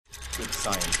that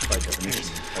science, by definition,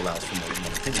 allows for more than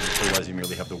one opinion. Otherwise, you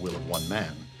merely have the will of one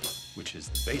man, which is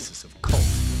the basis of cult.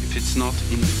 If it's not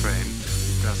in the frame,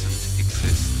 it doesn't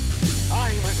exist.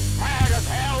 I'm as mad as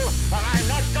hell, and I'm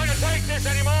not gonna take this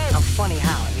anymore! I'm funny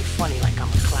how? I mean, funny like I'm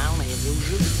a clown and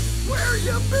amuse you? Where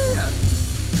you been?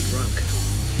 Drunk.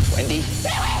 Wendy,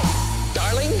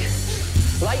 darling,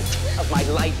 light of my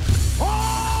life.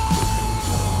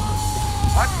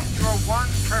 What's your one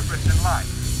purpose in life?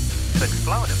 To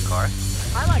explode, of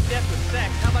course. I like death with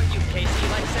sex. How about you, Casey?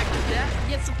 You like sex with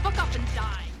death? Yeah, so fuck up and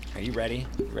die. Are you ready?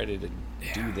 You ready to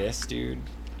do this, dude?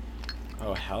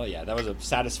 Oh, hell yeah. That was a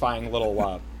satisfying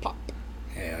little pop.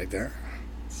 Yeah, like that.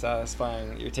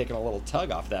 Satisfying. You're taking a little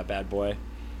tug off that bad boy.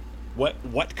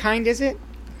 What kind is it?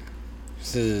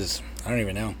 This is, I don't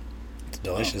even know. It's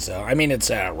delicious, though. I mean, it's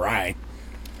rye.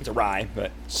 It's a rye,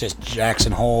 but... It's just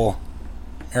Jackson Hole.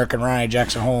 American rye,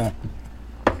 Jackson Hole.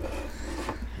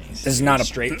 This is not a...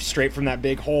 Straight from that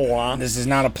big hole, huh? This is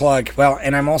not a plug. Well,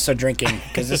 and I'm also drinking,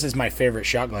 because this is my favorite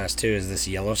shot glass, too, is this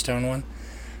Yellowstone one.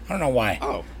 I don't know why.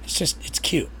 Oh. It's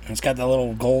cute. It's got the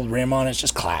little gold rim on it. It's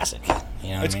just classic.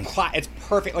 You know what I mean? It's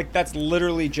perfect. Like, that's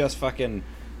literally just fucking...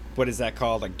 What is that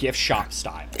called? A gift shop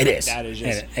style. It is. That is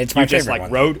just... It's my just favorite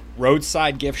like one.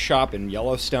 roadside gift shop in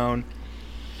Yellowstone.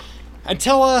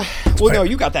 Until, well, no,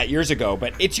 you got that years ago,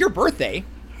 but it's your birthday.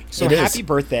 So happy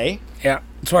birthday. Yeah.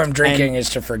 That's why I'm drinking, is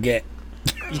to forget.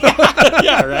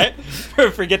 Yeah, right?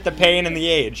 Forget the pain and the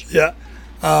age. Yeah.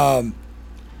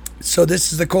 So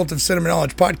this is the Cult of Cinema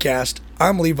Knowledge podcast.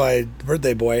 I'm Levi, the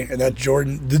birthday boy, and that's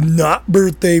Jordan, the not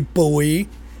birthday boy.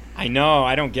 I know.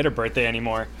 I don't get a birthday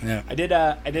anymore. Yeah. I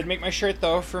did make my shirt,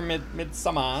 though, for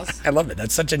Midsommar. I love it.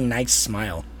 That's such a nice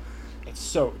smile. It's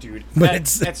so, dude. But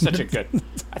That's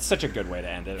such a good way to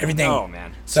end it. Everything. Oh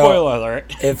man. So, Spoiler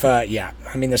alert. Yeah.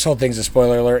 I mean, this whole thing's a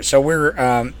spoiler alert. So we're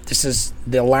this is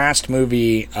the last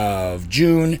movie of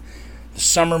June, the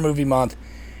summer movie month,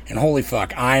 and holy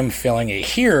fuck, I'm feeling it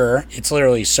here. It's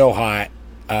literally so hot.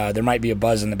 There might be a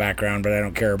buzz in the background, but I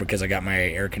don't care because I got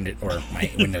my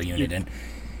my window unit in.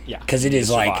 Yeah. Because it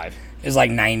is it's like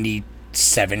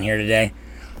 97 here today.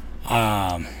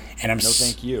 And I'm no,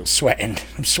 thank you. sweating.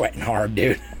 I'm sweating hard,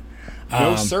 dude.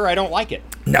 No, sir, I don't like it.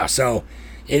 No, so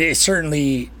it is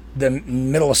certainly the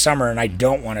middle of summer, and I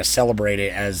don't want to celebrate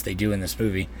it as they do in this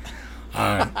movie.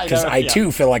 Because I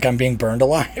too feel like I'm being burned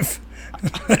alive.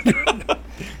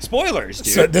 Spoilers,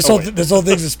 dude. So this whole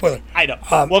thing's a spoiler. I know.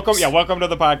 Welcome to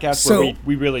the podcast where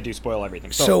we really do spoil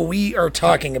everything. So we are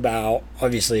talking about,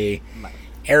 obviously,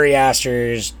 Ari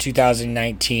Aster's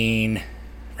 2019,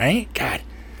 right? God.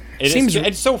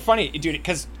 It's so funny, dude,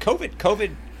 because COVID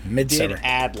Midsommar did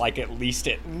add like at least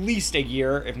a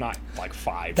year, if not like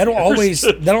 5. That'll years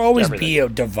always be a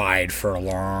divide for a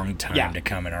long time to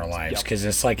come in our lives, because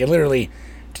it's like it literally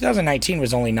 2019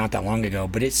 was only not that long ago,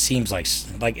 but it seems like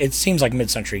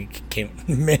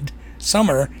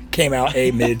Midsummer came out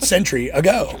a mid-century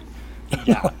ago.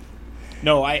 Yeah.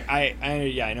 No, I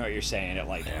know what you're saying. It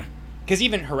because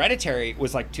even Hereditary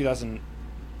was like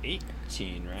 2008.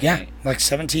 Right? Yeah, like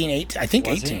 17, 18. I think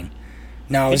was 18. It?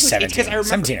 No, it was 17. Because I remember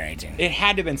 17 or 18. It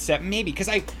had to have been 7, maybe. Because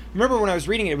I remember when I was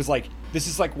reading it, it was like, this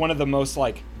is like one of the most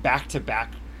like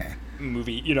back-to-back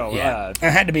movie, it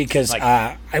had to be because like,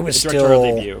 I was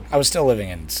still living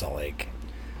in Salt Lake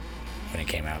when it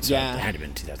came out. So it had to have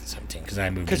been 2017 because I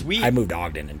moved to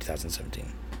Ogden in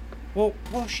 2017. Well,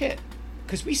 shit.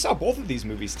 Because we saw both of these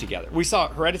movies together. We saw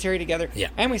Hereditary together,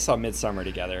 and we saw Midsommar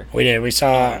together. We did. We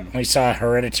saw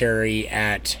Hereditary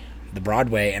at the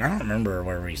Broadway, and I don't remember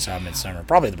where we saw Midsommar.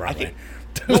 Probably the Broadway.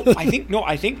 I think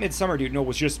Midsommar, dude. No,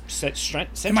 was just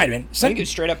it might have been. I think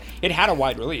it's straight up. It had a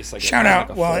wide release. Like shout out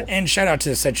to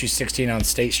the Century 16 on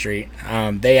State Street.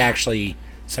 They actually,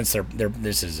 since they're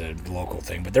this is a local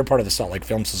thing, but they're part of the Salt Lake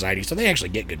Film Society, so they actually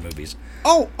get good movies.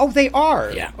 Oh, they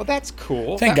are. Yeah. Well, that's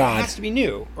cool. Thank God. It has to be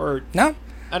new, or no?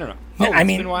 I don't know. It's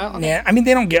been a while. Okay. Yeah, I mean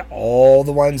they don't get all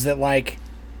the ones that like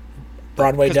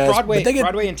Broadway does.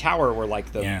 Broadway and Tower were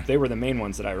like they were the main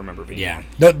ones that I remember being. Yeah,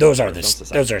 those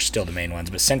are still the main ones.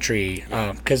 But Century,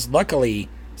 because luckily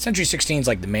Century 16 is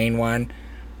like the main one,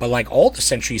 but like all the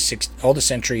Century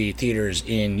theaters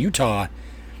in Utah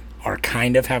are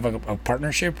kind of have a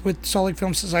partnership with Salt Lake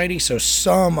Film Society. So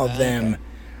some of them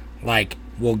like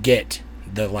will get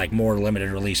the like more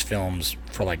limited release films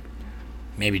for like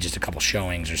maybe just a couple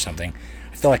showings or something.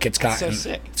 I feel like it's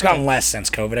gotten less since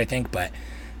COVID, I think, but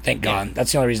thank God.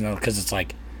 That's the only reason, though, because it's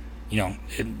like,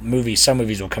 some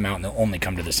movies will come out and they'll only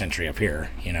come to the Century up here,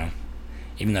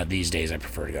 even though these days I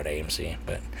prefer to go to AMC.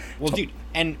 But dude,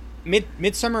 and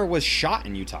Midsommar was shot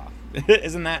in Utah.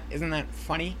 Isn't that funny? Isn't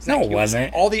that No, it cute?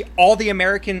 wasn't. All the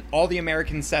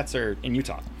American sets are in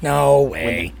Utah. No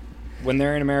way. When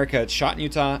they're in America, it's shot in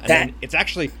Utah, and then it's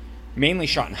actually mainly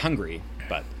shot in Hungary.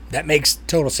 But that makes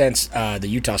total sense. The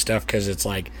Utah stuff, because it's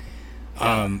like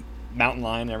mountain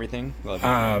lion and everything.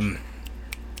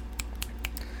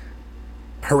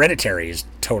 Hereditary is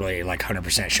totally like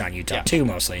 100% shot in Utah too,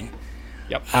 mostly.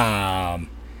 Yep. And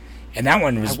that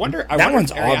one was. I wonder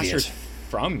one's if Ari obvious. Aster's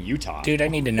from Utah. Dude, I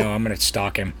need to know. I'm gonna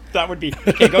stalk him. That would be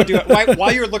okay. Go do it.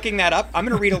 While you're looking that up, I'm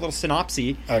gonna read a little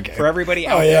synopsis for everybody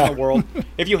out there in the world.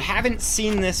 If you haven't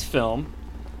seen this film,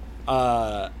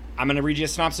 I'm gonna read you a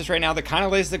synopsis right now that kind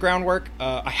of lays the groundwork.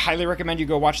 I highly recommend you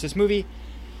go watch this movie.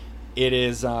 It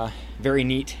is very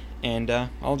neat, and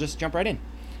I'll just jump right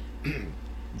in.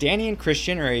 Danny and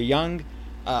Christian are a young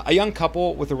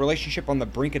couple with a relationship on the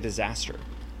brink of disaster,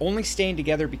 only staying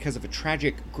together because of a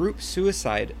tragic group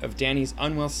suicide of Danny's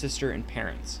unwell sister and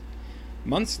parents.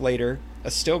 Months later,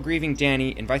 a still grieving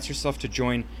Danny invites herself to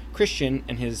join Christian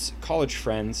and his college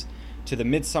friends to the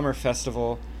Midsommar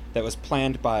festival that was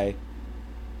planned by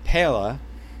Pela,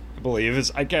 I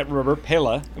believe. I can't remember.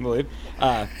 Pela, I believe.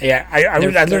 I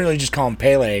literally just call him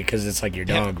Pele because it's like your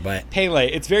dog, but... Pele.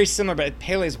 It's very similar, but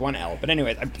Pele's one L. But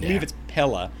anyway, I believe it's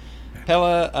Pela.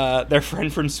 Pella, their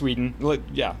friend from Sweden.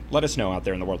 Let us know out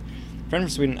there in the world. Friend from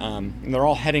Sweden, and they're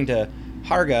all heading to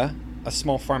Harga, a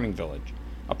small farming village.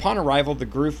 Upon arrival, the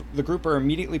group are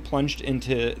immediately plunged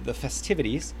into the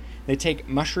festivities. They take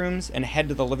mushrooms and head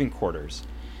to the living quarters.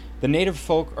 The native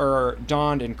folk are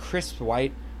donned in crisp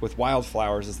white with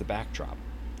wildflowers as the backdrop.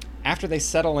 After they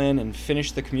settle in and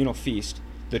finish the communal feast,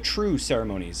 the true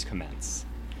ceremonies commence.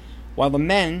 While the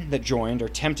men that joined are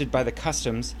tempted by the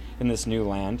customs in this new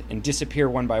land and disappear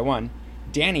one by one,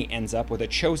 Danny ends up with a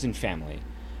chosen family,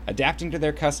 adapting to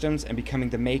their customs and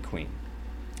becoming the May Queen.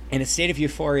 In a state of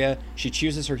euphoria, she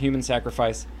chooses her human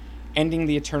sacrifice, ending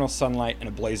the eternal sunlight in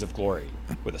a blaze of glory,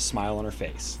 with a smile on her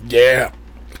face. Yeah.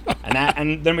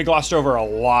 And then we glossed over a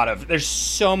lot of... There's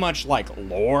so much, like,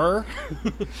 lore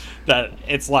that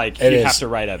it's like you have to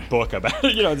write a book about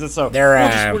it. You know, so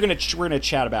we're gonna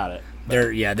chat about it.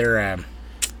 Their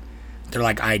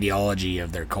like ideology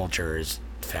of their culture is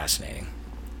fascinating.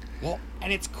 Well,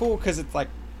 and it's cool because it's like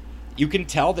you can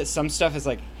tell that some stuff is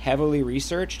like heavily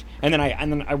researched, and then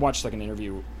I watched like an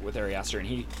interview with Ari Aster, and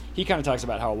he kind of talks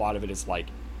about how a lot of it is like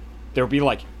there'll be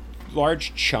like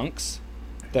large chunks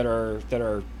that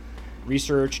are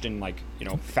researched and like, you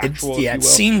know, factual. It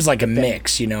seems like a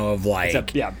mix, you know, of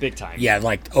like big time. Yeah,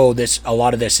 like a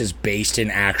lot of this is based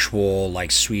in actual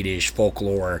like Swedish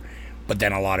folklore, but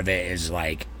then a lot of it is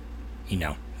like, you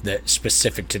know, the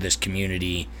specific to this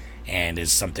community and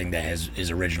is something that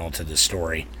is original to the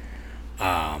story.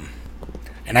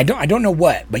 And I don't know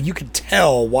what, but you could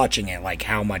tell watching it like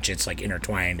how much it's like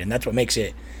intertwined, and that's what makes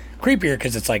it creepier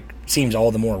because it's like seems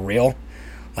all the more real.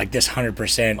 Like this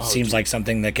 100% seems like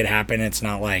something that could happen. It's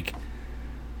not like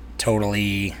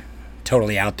totally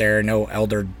out there. No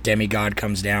elder demigod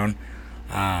comes down.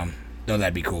 Though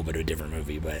that'd be cool, but a different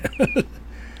movie. But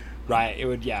right, it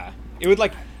would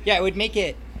it would make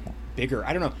it bigger.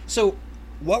 I don't know. So,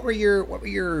 what were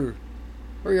your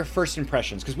first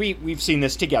impressions? Because we've seen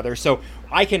this together, so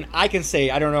I can say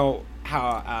I don't know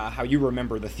how you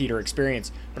remember the theater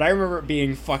experience, but I remember it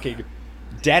being fucking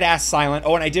dead ass silent.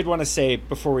 Oh, and I did want to say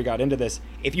before we got into this,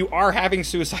 if you are having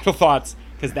suicidal thoughts,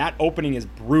 because that opening is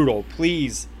brutal,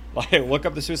 please like look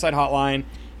up the suicide hotline.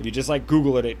 If you just like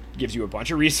Google it, it gives you a bunch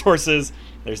of resources.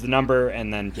 There's the number,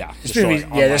 and then this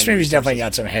movie's definitely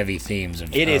got some heavy themes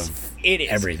of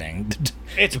everything.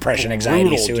 It's depression, brutal,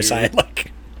 anxiety, suicide.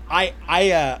 Dude. Like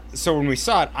so when we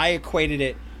saw it, I equated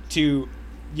it to,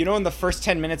 you know, in the first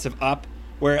 10 minutes of Up,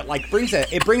 where it like brings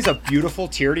a beautiful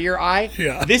tear to your eye.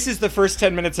 Yeah. This is the first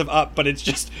 10 minutes of Up, but it's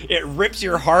just, it rips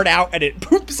your heart out and it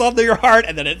poops onto your heart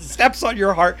and then it steps on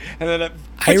your heart and then it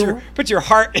puts your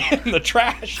heart in the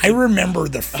trash. I remember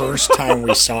the first time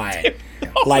we saw it,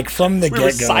 like from the get-go. We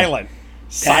were silent,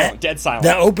 dead silent.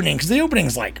 The opening, because the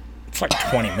opening's like, it's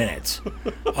like 20 minutes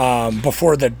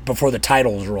before the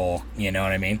titles roll, you know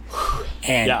what I mean?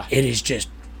 And it is just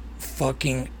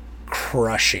fucking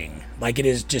crushing. Like, it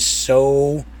is just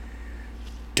so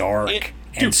dark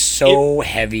and so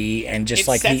heavy, and just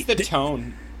like sets the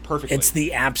tone perfectly. It's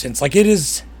the absence. Like,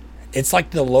 it's like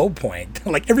the low point.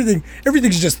 Like,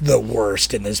 everything's just the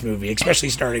worst in this movie, especially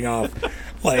starting off.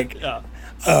 Like,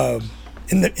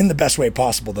 in the best way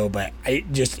possible though. But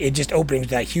it just opening,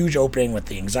 that huge opening with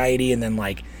the anxiety, and then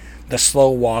like the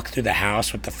slow walk through the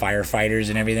house with the firefighters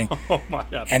and everything. Oh my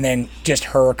god! And then just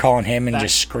her calling him and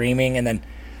just screaming, and then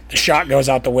the shot goes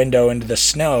out the window into the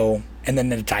snow, and then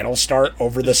the titles start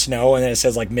over the snow, and then it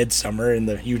says like Midsommar and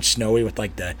the huge snowy with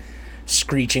like the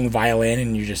screeching violin,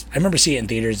 and I remember seeing it in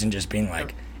theaters and just being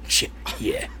like, shit,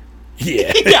 yeah.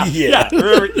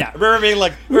 Remember being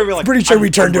like, pretty sure we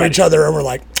turned to each other and we're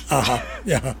like,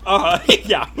 yeah.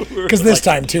 Yeah. Because this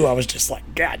time too, I was just like,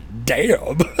 God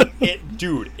damn.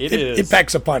 It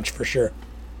packs a punch for sure.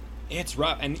 It's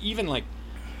rough, and even like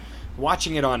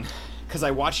watching it on, because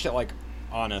I watched it like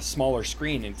on a smaller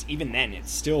screen, and even then,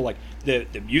 it's still like the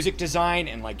music design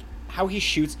and like how he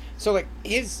shoots. So like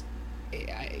this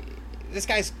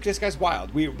guy's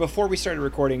wild. Before we started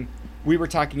recording, we were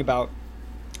talking about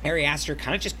Ari Aster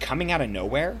kind of just coming out of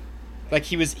nowhere. Like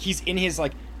he was in his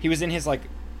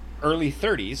early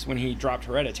 30s when he dropped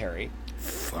Hereditary.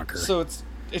 Fucker. So it's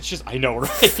just, I know,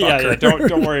 right? Yeah.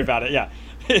 Don't worry about it. Yeah.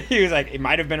 He was like, it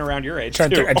might have been around your age too.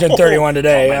 I turned 31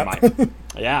 today.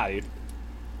 Yeah, dude.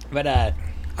 But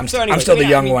I'm still the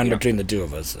young one between the two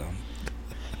of us. So.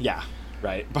 Yeah,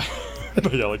 right.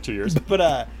 But yeah, like 2 years.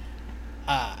 But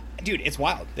dude, it's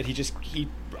wild that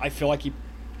I feel like he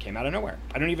came out of nowhere.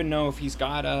 I don't even know if he's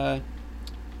got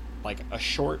like a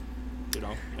short,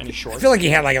 any shorts. I feel like he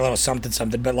had like a little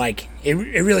something, but like it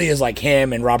really is like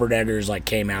him and Robert Eggers like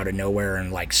came out of nowhere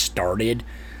and like started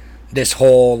this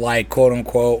whole like quote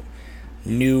unquote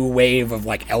new wave of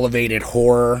like elevated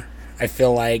horror. I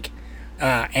feel like,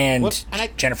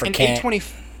 Jennifer Kent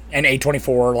and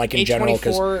A24 like in general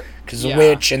because The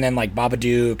Witch and then like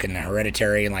Babadook and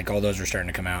Hereditary and like all those were starting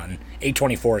to come out, and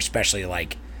A24 especially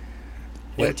like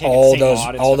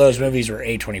all those movies were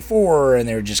A24 and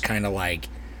they were just kind of like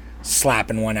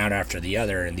slapping one out after the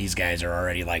other, and these guys are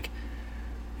already like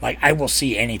I will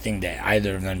see anything that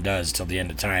either of them does till the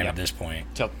end of time at this point.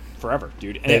 Till forever,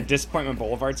 dude. And Disappointment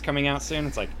Boulevard's coming out soon.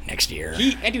 It's like next year.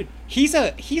 He's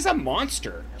a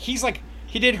monster. He's like,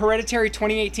 he did Hereditary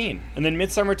 2018 and then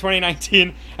Midsommar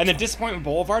 2019 and then Disappointment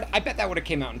Boulevard. I bet that would have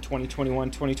came out in 2021,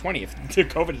 2020 if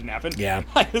COVID didn't happen. Yeah.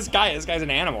 Like this guy's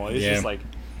an animal. He's just like,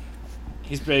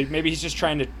 maybe he's just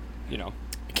trying to,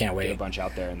 can't wait. Get a bunch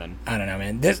out there, and then I don't know,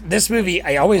 man. This movie,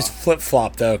 I always flip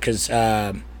flop though, because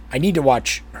I need to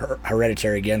watch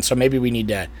Hereditary again. So maybe we need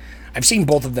to. I've seen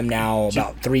both of them now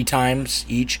about 3 times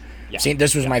each. Yeah.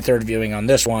 This was my third viewing on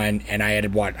this one, and I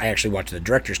actually watched the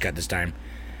director's cut this time.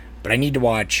 But I need to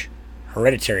watch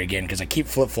Hereditary again because I keep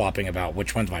flip flopping about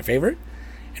which one's my favorite.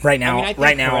 And right now,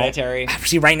 Hereditary.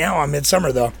 See, right now I'm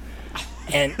Midsommar though,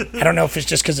 and I don't know if it's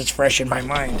just because it's fresh in my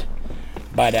mind,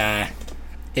 but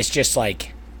it's just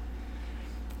like.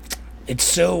 It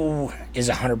so is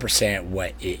 100%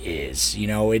 what it is.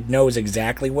 It knows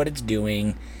exactly what it's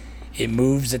doing. It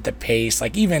moves at the pace.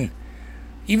 Like even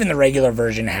the regular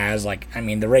version has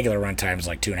the regular runtime is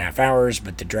like 2.5 hours,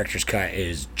 but the director's cut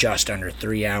is just under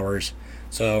 3 hours.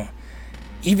 So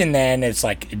even then, it's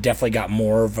like it definitely got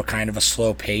more of a kind of a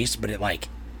slow pace. But it like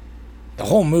the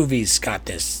whole movie's got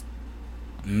this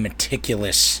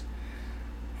meticulous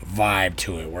vibe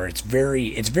to it where it's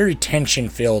very tension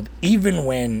filled, even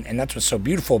when, and that's what's so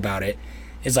beautiful about it,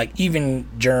 is like even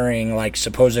during like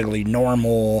supposedly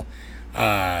normal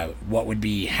what would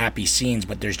be happy scenes,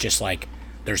 but there's just like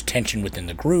there's tension within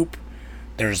the group.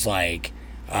 There's like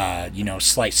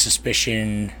slight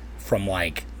suspicion from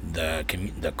like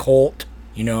the cult,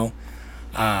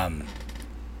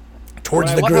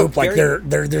 towards the group, like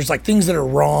there's like things that are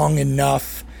wrong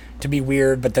enough to be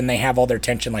weird, but then they have all their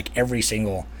tension. Like every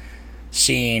single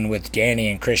scene with Danny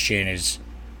and Christian is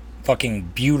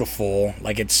fucking beautiful.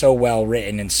 Like it's so well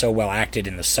written and so well acted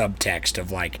in the subtext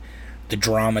of like the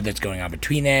drama that's going on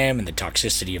between them and the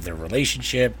toxicity of their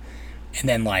relationship, and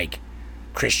then like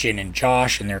Christian and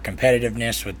Josh and their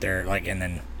competitiveness with their like, and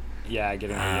then get into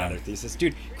the other thesis,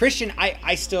 dude. Christian,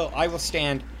 I will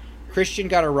stand. Christian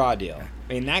got a raw deal.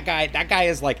 I mean that guy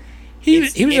is like. He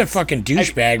was a fucking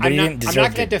douchebag, but he didn't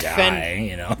deserve to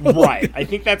die, Right. I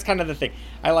think that's kind of the thing.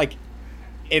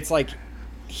 It's like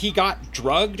he got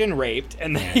drugged and raped,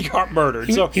 and then he got murdered.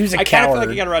 He was a coward. I kind of feel like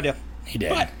he got a raw deal. He did.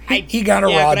 But he got a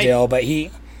raw deal, but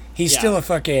he's still a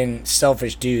fucking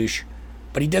selfish douche.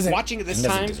 But he doesn't. Watching it this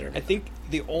time, I think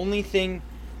the only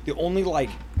like,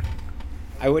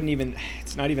 I wouldn't even.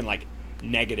 It's not even like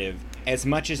negative as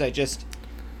much as I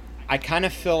kind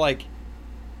of feel like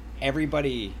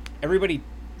everybody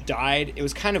died. It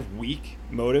was kind of weak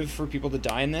motive for people to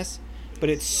die in this, but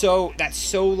that's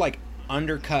so like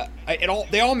undercut.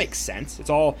 They all make sense. It's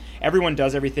all, everyone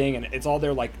does everything, and it's all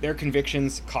their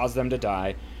convictions cause them to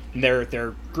die, and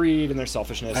their greed and their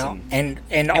selfishness,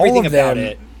 and all of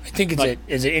them. I think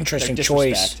it's an interesting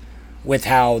choice with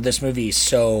how this movie is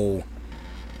so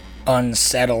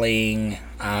unsettling,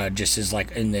 just as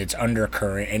like in its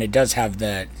undercurrent, and it does have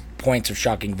that points of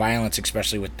shocking violence,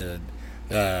 especially with the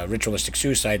ritualistic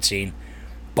suicide scene.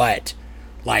 But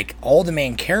like all the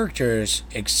main characters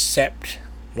except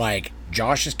like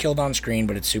Josh is killed on screen,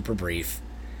 but it's super brief,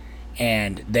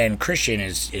 and then Christian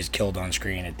is killed on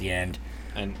screen at the end,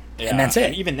 and that's it.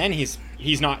 And even then, he's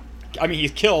not. I mean,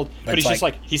 he's killed, but he's like, just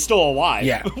like he's still alive.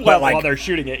 Yeah, while they're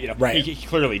shooting it, right. he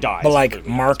clearly dies. But like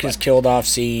Mark is killed off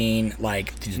scene.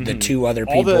 Like the two other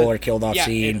people are killed off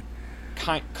scene.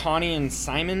 Connie and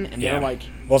Simon, and they're like,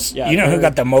 well, you know who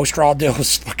got the most raw deal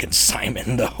was fucking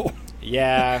Simon, though.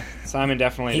 Yeah, Simon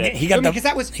definitely did. He got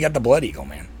the Blood Eagle,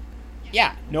 man.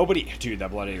 Yeah, dude,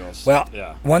 that Blood Eagles. Well,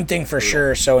 yeah. One thing for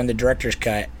sure. So in the director's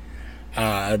cut,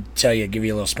 I'll give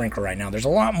you a little sprinkle right now. There's a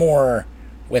lot more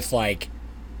with like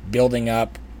building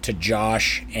up to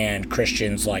Josh and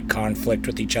Christian's like conflict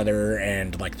with each other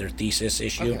and like their thesis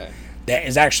issue. Okay. That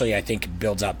is actually, I think,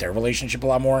 builds out their relationship a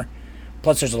lot more.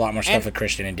 Plus, there's a lot more stuff with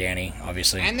Christian and Danny,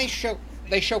 obviously. And they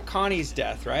show Connie's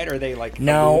death, right? Or they like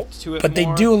no, allude to it but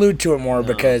more? They do allude to it more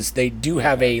because they do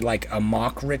have a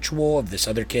mock ritual of this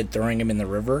other kid throwing him in the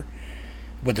river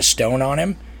with a stone on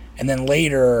him, and then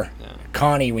later,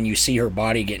 Connie, when you see her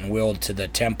body getting wheeled to the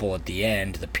temple at the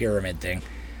end, the pyramid thing,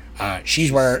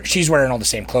 she's wearing all the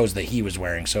same clothes that he was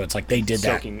wearing. So it's like they did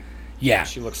soaking, that. Yeah,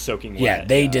 she looks soaking wet. Yeah,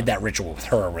 they did that ritual with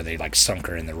her where they like sunk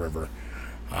her in the river.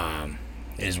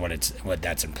 Is what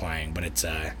that's implying, but it's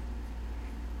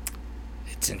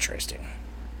interesting.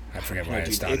 I forget why I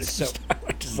started.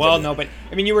 No, but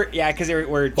I mean, because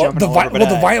we're jumping all over.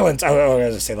 The violence. I was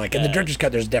gonna say, like in the director's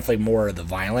cut, there's definitely more of the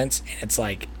violence, and it's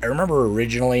like I remember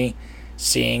originally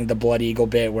seeing the Blood Eagle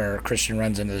bit where Christian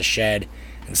runs into the shed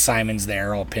and Simon's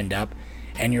there all pinned up,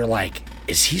 and you're like,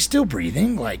 is he still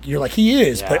breathing? Like you're like he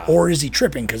is, or is he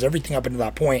tripping? Because everything up until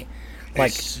that point.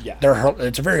 Like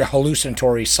it's a very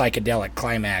hallucinatory psychedelic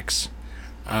climax,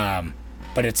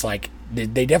 but it's like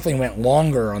they definitely went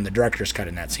longer on the director's cut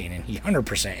in that scene, and he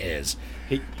 100% is.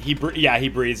 He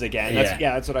breathes again.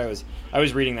 That's what I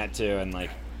was reading that too, and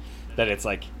like that it's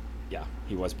like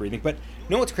he was breathing. But you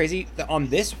know what's crazy? On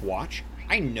this watch,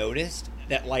 I noticed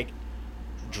that like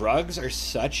drugs are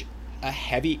such a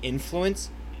heavy influence,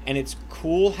 and it's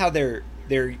cool how they're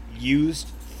used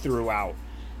throughout,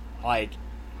 like.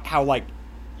 How like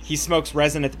he smokes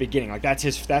resin at the beginning, like that's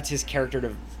his character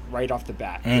to right off the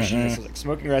bat. So, like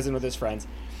smoking resin with his friends,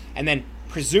 and then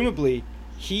presumably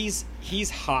he's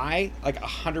high like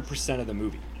 100% of the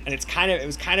movie, and it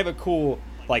was kind of a cool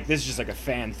like this is just like a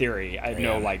fan theory. I have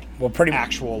no like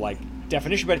actual like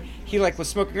definition, but he like was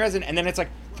smoking resin, and then it's like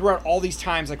throughout all these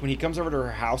times like when he comes over to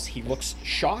her house he looks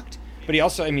shocked, but he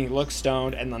also he looks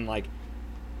stoned, and then like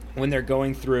when they're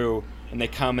going through. And they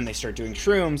come and they start doing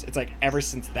shrooms. It's like ever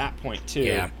since that point too.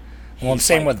 Yeah. Well,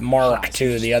 same with Mark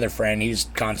too, the other friend. He's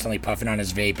constantly puffing on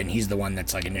his vape, and he's the one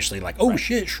that's like initially like, "Oh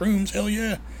shit, shrooms, hell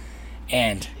yeah!"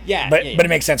 And but it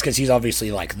makes sense because he's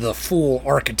obviously like the fool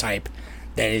archetype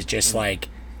that is just like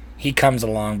he comes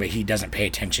along, but he doesn't pay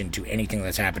attention to anything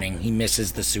that's happening. He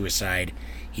misses the suicide.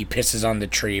 He pisses on the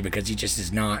tree because he just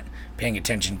is not paying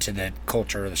attention to the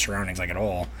culture or the surroundings like at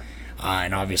all.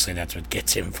 And obviously that's what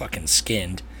gets him fucking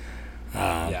skinned.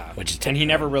 Which is and he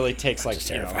never really takes like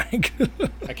terrifying.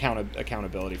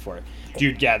 accountability for it,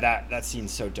 dude. Yeah, that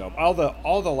scene's so dope. All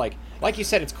the like you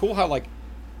said, it's cool how like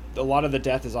a lot of the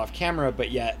death is off camera,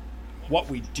 but yet what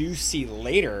we do see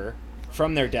later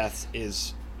from their deaths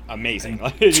is amazing.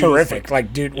 Terrific.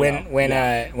 Like dude,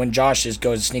 when Josh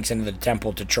sneaks into the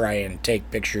temple to try and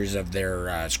take pictures of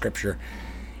their scripture.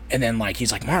 And then, like,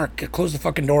 he's like, Mark, close the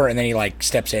fucking door. And then he, like,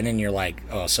 steps in, and you're like,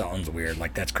 oh, something's weird.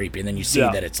 Like, that's creepy. And then you see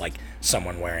that it's, like,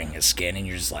 someone wearing his skin, and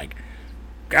you're just like,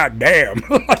 God damn.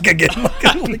 Like, again.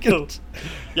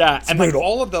 Yeah, and, brutal. Like,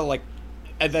 all of the, like,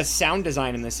 the sound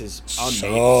design in this is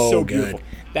amazing. So beautiful. Good.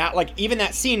 That, like, even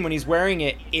that scene when he's wearing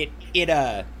it,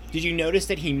 did you notice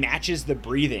that he matches the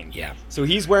breathing? Yeah. So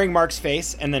he's wearing Mark's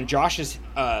face, and then Josh is,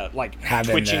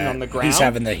 twitching on the ground. He's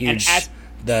having the huge...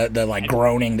 The like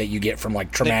groaning that you get from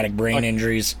like traumatic brain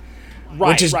injuries,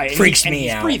 right? Which freaks me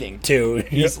he's out. Breathing too. Dude,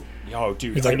 he's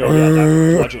like,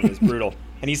 that bludgeon is brutal,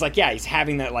 and he's like, he's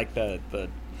having that like the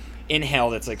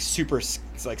inhale that's like super,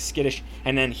 it's like skittish,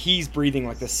 and then he's breathing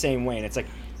like the same way, and it's like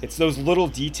it's those little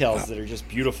details that are just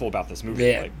beautiful about this movie.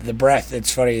 Yeah, like, the breath.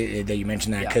 It's funny that you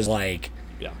mentioned that because like,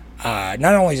 not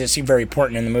only does it seem very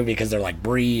important in the movie because they're like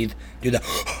breathe, do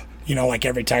the. Like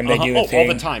every time they do a thing.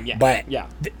 All the time, yeah. But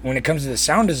when it comes to the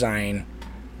sound design,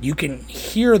 you can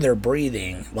hear their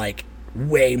breathing like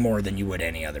way more than you would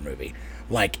any other movie.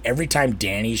 Like every time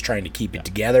Danny's trying to keep it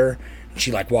together,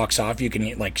 she like walks off, you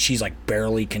can like she's like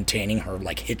barely containing her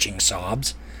like hitching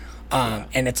sobs,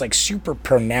 and it's like super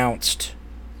pronounced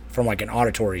from like an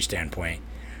auditory standpoint.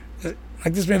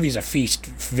 Like, this movie's a feast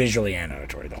visually and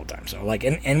auditory the whole time. So, like,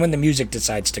 and when the music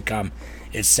decides to come,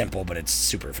 it's simple, but it's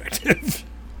super effective.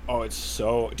 Oh, it's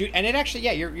so... Dude, and it actually,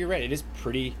 yeah, you're right. It is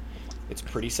pretty... It's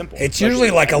pretty simple. It's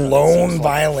usually like a lone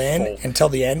violin like until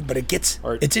the end, but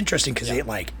it's interesting because it,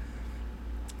 like...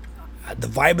 The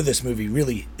vibe of this movie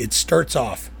really, it starts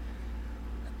off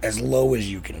as low as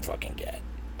you can fucking get.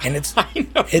 And it's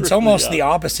it's almost the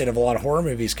opposite of a lot of horror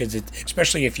movies, because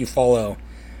especially if you follow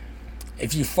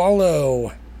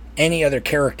any other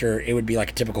character, it would be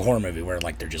like a typical horror movie where,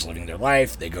 like, they're just living their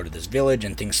life, they go to this village,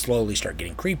 and things slowly start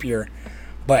getting creepier.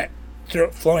 But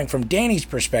flowing from Danny's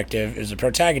perspective as the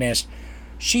protagonist,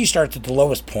 she starts at the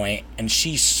lowest point, and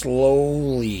she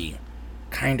slowly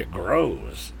kind of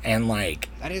grows, and like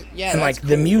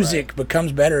the music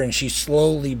becomes better, and she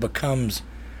slowly becomes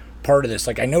part of this.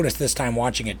 Like, I noticed this time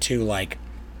watching it too, like,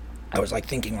 I was like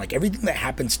thinking, like, everything that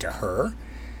happens to her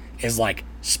is like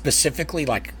specifically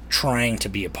like trying to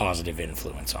be a positive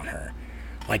influence on her.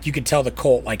 Like, you could tell the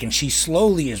cult, like, and she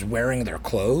slowly is wearing their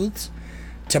clothes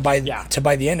to by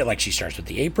the end of, like, she starts with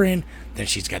the apron, then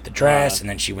she's got the dress, and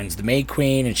then she wins the May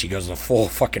Queen, and she goes the full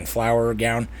fucking flower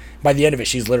gown. By the end of it,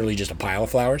 she's literally just a pile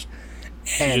of flowers.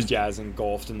 And, she just,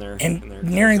 engulfed in their... And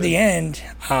nearing the end,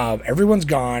 everyone's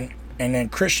gone, and then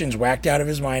Christian's whacked out of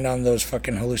his mind on those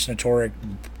fucking hallucinatory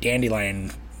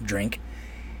dandelion drink,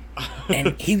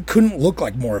 and he couldn't look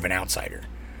like more of an outsider.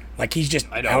 Like, he's just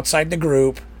outside the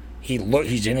group.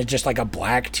 He's in just like a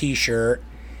black t-shirt,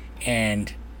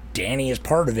 and Danny is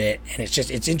part of it, and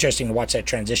it's interesting to watch that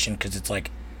transition, because it's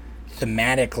like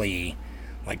thematically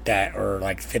like that, or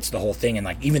like fits the whole thing, and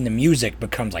like even the music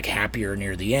becomes like happier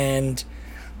near the end,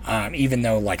 even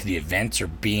though like the events are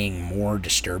being more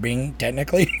disturbing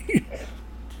technically.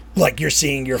 Like, you're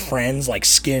seeing your friends like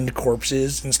skinned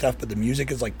corpses and stuff, but the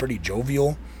music is like pretty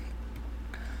jovial.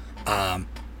 I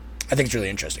think it's really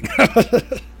interesting.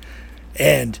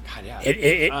 And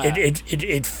it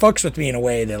fucks with me in a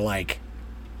way that, like,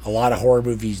 a lot of horror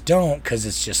movies don't, because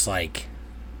it's just like,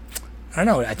 I don't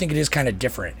know, I think it is kind of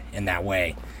different in that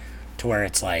way, to where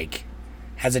it's like,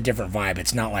 has a different vibe.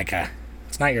 It's not like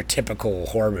it's not your typical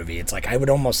horror movie. It's like, I would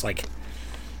almost like,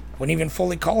 wouldn't even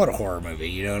fully call it a horror movie,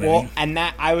 you know what I mean? Well, and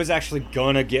that, I was actually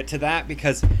gonna get to that,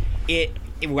 because you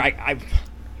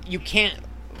can't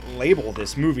label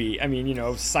this movie. I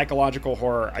mean, psychological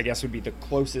horror, I guess, would be the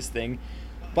closest thing.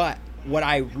 But what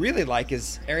I really like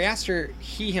is Ari Aster,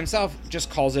 he himself just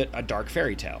calls it a dark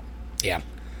fairy tale. Yeah.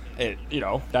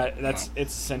 It's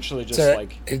essentially just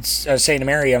it's I was saying to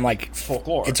Mary, I'm like,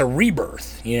 folklore. It's a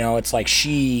rebirth, it's like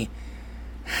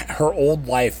her old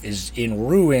life is in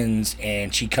ruins,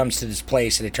 and she comes to this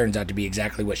place, and it turns out to be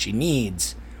exactly what she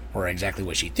needs, or exactly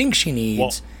what she thinks she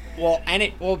needs.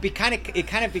 It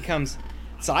kind of becomes.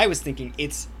 So I was thinking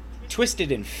it's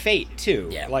twisted in fate too.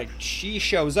 Yeah. Like, she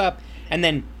shows up, and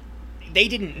then they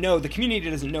didn't know, the community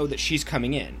doesn't know that she's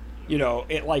coming in.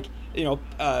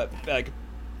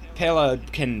 Pela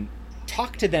can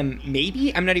talk to them.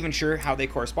 Maybe, I'm not even sure how they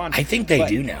correspond. I think they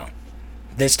do know.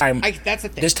 This time, that's the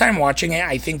thing. This time watching it,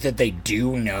 I think that they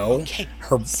do know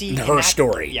her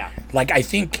story. Yeah. Like, I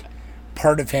think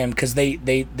part of him, because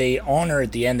they honor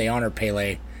at the end, they honor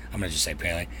Pele. I'm gonna just say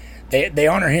Pele. They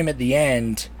honor him at the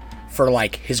end for,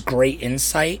 like, his great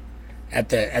insight at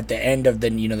the end of the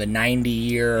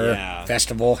 90-year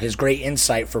festival. His great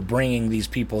insight for bringing these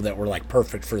people that were, like,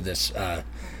 perfect for this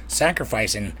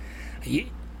sacrifice, and you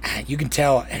can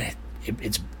tell, and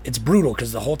it's brutal,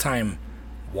 because the whole time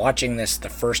watching this, the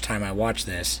first time I watched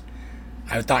this,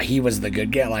 I thought he was the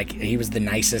good guy, like, he was the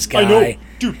nicest guy. I know,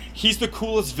 dude. He's the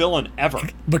coolest villain ever.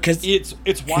 Because it's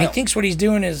wild. And he thinks what he's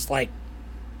doing is, like,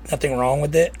 nothing wrong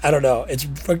with it. I don't know. It's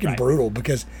fucking brutal,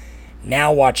 because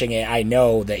now watching it, I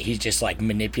know that he's just, like,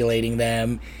 manipulating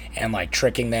them and, like,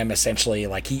 tricking them, essentially.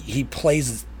 Like, he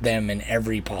plays them in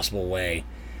every possible way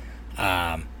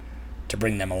to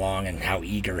bring them along, and how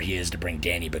eager he is to bring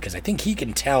Danny, because I think he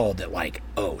can tell that, like,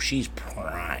 oh, she's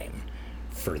prime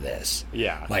for this.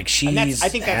 Yeah. Like, has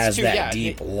that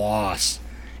deep loss.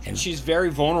 And she's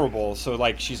very vulnerable, so,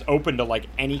 like, she's open to, like,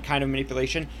 any kind of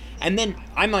manipulation. And then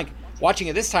I'm, like, watching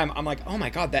it this time, I'm like, oh my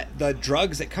god, that the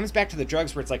drugs, it comes back to the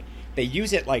drugs, where it's like, they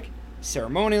use it, like,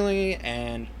 ceremonially,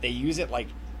 and they use it, like,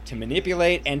 to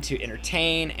manipulate, and to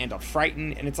entertain, and to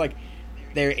frighten, and it's like,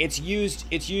 it's used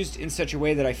in such a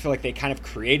way that I feel like they kind of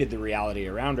created the reality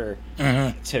around her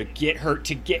to get her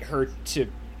to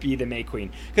be the May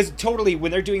Queen. Because totally, when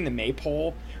they're doing the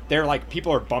maypole, they're like,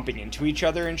 people are bumping into each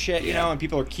other and shit, and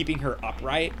people are keeping her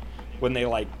upright when they,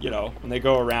 like, when they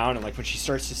go around, and, like, when she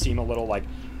starts to seem a little, like,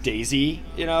 Daisy,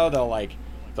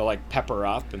 they'll pep her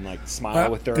up and, like,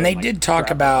 smile with her. And they like, did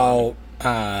talk about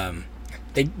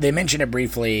They mention it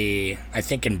briefly. I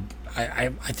think I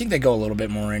think they go a little bit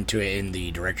more into it in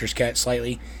the director's cut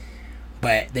slightly,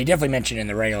 but they definitely mention in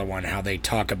the regular one how they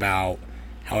talk about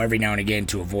how every now and again,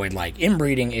 to avoid like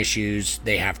inbreeding issues,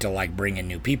 they have to like bring in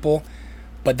new people.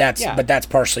 But that's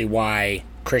partially why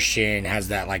Christian has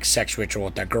that like sex ritual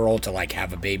with that girl to like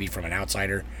have a baby from an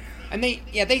outsider. And they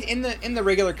in the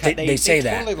regular cut they say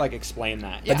totally that. like explain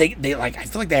that. Yeah. But they like, I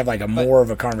feel like they have like more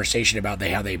of a conversation about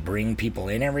how they bring people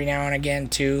in every now and again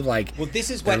too. Like, well, this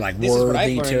is they're what like this is what I've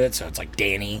worthy learned. to it. So it's like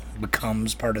Danny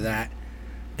becomes part of that.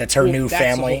 That's her new that's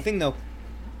family. The whole thing though.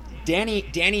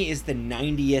 Danny is the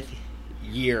 90th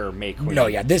year May Queen. No,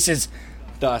 yeah, this is.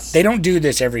 Thus, they don't do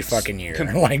this every fucking year.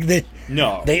 like they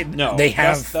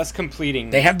have thus completing.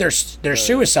 They have their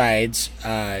suicides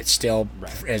still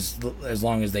as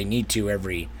long as they need to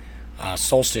every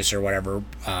solstice or whatever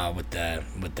with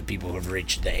the people who have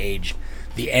reached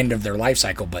the end of their life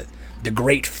cycle. But the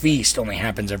Great Feast only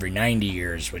happens every 90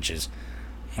 years, which is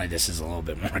why this is a little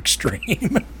bit more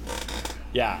extreme.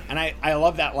 Yeah, and I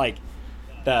love that like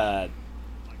the.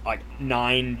 Like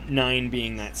nine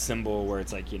being that symbol where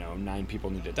it's like, you know, 9 people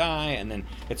need to die, and then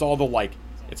it's all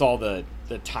the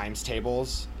times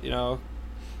tables, you know,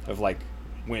 of like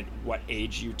what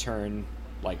age you turn,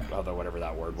 like whatever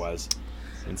that word was,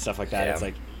 and stuff like that. Yeah. It's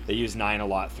like they use 9 a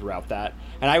lot throughout that.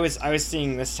 And I was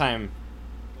seeing this time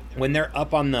when they're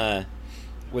up, I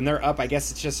guess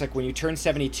it's just like when you turn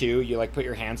 72, you like put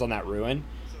your hands on that ruin,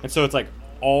 and so it's like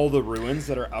all the ruins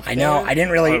that are up there. I know. I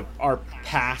didn't really are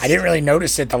past. I didn't really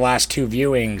notice it the last 2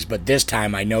 viewings, but this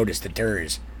time I noticed that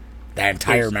that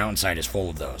entire mountainside is full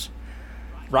of those.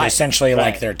 Right. They're essentially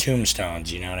like they're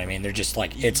tombstones. You know what I mean? They're just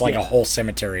like it's like a whole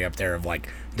cemetery up there of like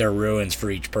their ruins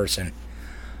for each person.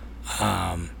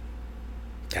 Goddamn,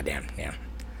 yeah,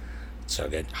 so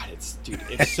good. God,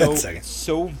 it's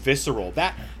so visceral.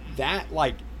 That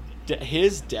like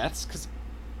his deaths, because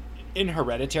in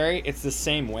Hereditary it's the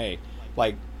same way.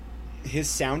 Like his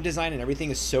sound design and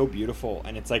everything is so beautiful,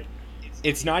 and it's like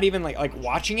it's not even like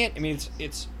watching it. I mean,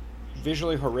 it's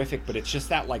visually horrific, but it's just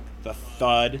that like the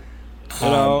thud, you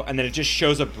know, and then it just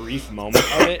shows a brief moment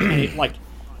of it, and it like,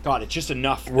 God, it's just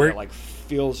enough. Where it like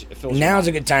feels. Now's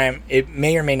a good time. It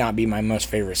may or may not be my most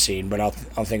favorite scene, but I'll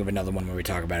think of another one when we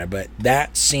talk about it. But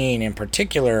that scene in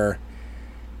particular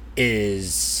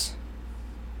is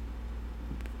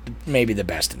maybe the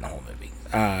best in the whole movie,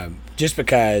 just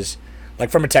because. Like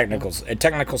from a technical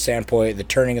standpoint, the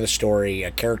turning of the story,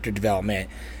 a character development,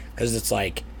 because it's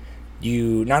like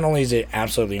not only is it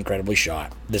absolutely incredibly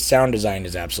shot, the sound design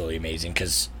is absolutely amazing.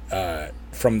 Because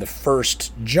from the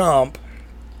first jump,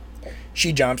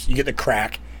 she jumps, you get the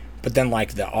crack, but then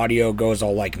like the audio goes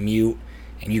all like mute,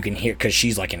 and you can hear because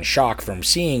she's like in shock from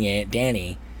seeing it,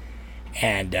 Danny,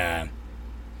 and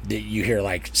you hear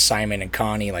like Simon and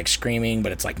Connie like screaming,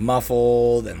 but it's like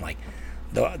muffled and like.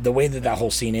 The way that whole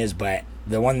scene is, but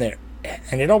the one that,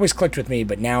 and it always clicked with me,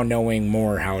 but now knowing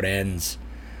more how it ends,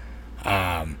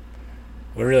 what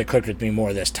really clicked with me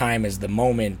more this time is the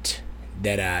moment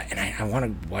that, and I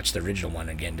want to watch the original one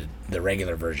again, the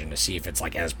regular version, to see if it's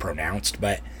like as pronounced,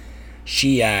 but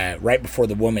she, right before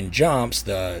the woman jumps,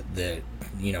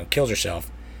 kills herself,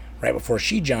 right before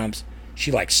she jumps, she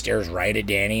like stares right at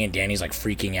Danny, and Danny's like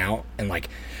freaking out, and like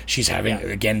she's having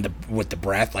again with the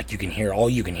breath, like the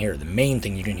main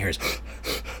thing you can hear is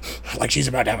like she's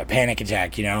about to have a panic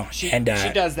attack, you know. She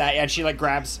does that, and she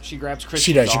grabs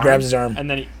Christian's she grabs his arm, and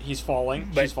then he's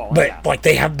falling. She's falling. But like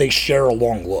they share a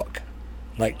long look.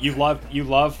 Like you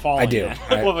love falling. I do.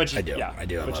 I do. Yeah, I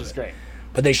do. Which is great.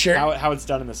 But they share how it's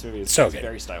done in this movie is so good.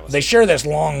 Very stylish. They share this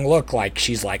long look, like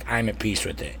she's like, I'm at peace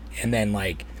with it, and then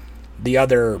like. The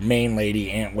other main lady,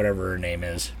 Aunt whatever her name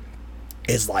is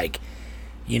like,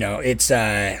 you know, it's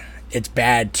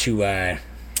bad to, God,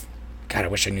 I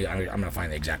wish I knew, I'm going to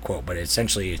find the exact quote, but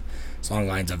essentially it's along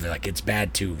the lines of like, it's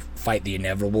bad to fight the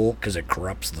inevitable because it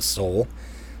corrupts the soul.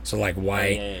 So like,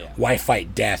 why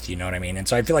fight death, you know what I mean? And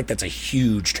so I feel like that's a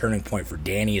huge turning point for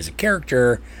Danny as a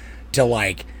character to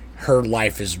like, her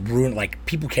life is ruined. Like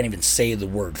people can't even say the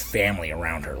word family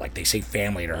around her. Like they say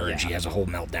family to her and she has a whole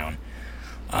meltdown.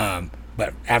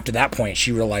 But after that point,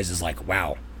 she realizes, like,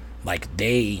 wow, like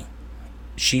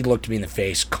she looked me in the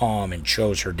face, calm, and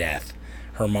chose her death,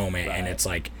 her moment. Right. And it's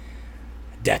like,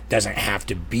 death doesn't have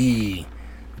to be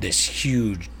this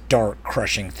huge, dark,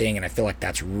 crushing thing. And I feel like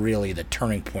that's really the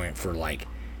turning point for, like,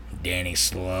 Danny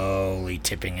slowly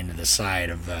tipping into the side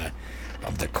of the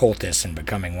cultists and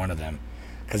becoming one of them.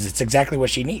 Because it's exactly what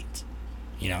she needs,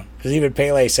 you know? Because even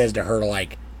Pele says to her,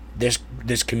 like, this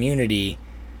community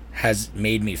has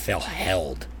made me feel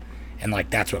held, and like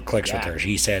that's what clicks with her.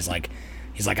 He says like,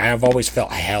 he's like, I have always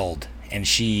felt held, and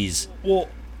she's Well,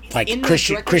 like, in the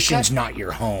Christian's director's cut, not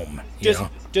your home. You know?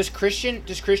 Does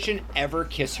Christian ever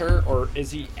kiss her, or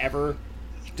does he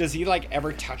like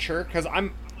ever touch her? Because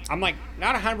I'm like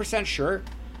not 100% sure,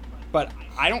 but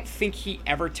I don't think he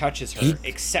ever touches her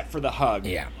except for the hug.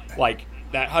 Yeah. Like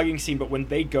that hugging scene. But when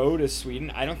they go to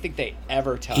Sweden, I don't think they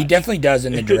ever touch. He definitely does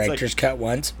in the It's director's like, cut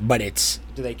once, but it's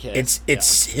do they kiss?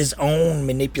 it's his own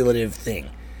manipulative thing.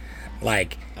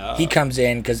 Like he comes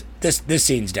in because this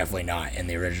scene's definitely not in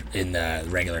the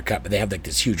regular cut, but they have like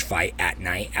this huge fight at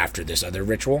night after this other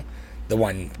ritual, the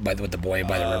one with the boy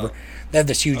by the river. They have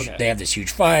this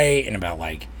huge fight, and about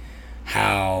like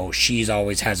how she's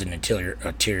always has an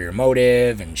ulterior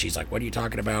motive, and she's like, "What are you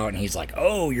talking about?" And he's like,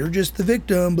 "Oh, you're just the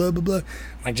victim," blah blah blah,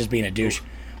 like just being a douche.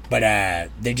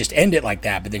 But they just end it like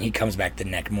that. But then he comes back the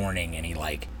next morning and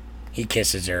he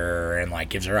kisses her and like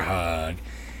gives her a hug.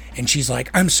 And she's like,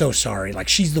 "I'm so sorry." Like,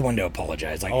 she's the one to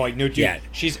apologize. Like, oh, no, dude. Yeah.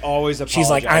 She's always apologizing. She's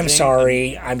like, "I'm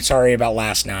sorry. I'm sorry about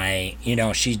last night." You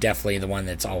know, she's definitely the one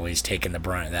that's always taken the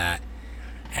brunt of that.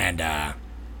 And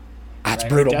that's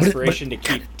brutal. Desperation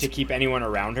to keep anyone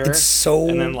around her. It's so,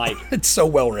 and then like it's so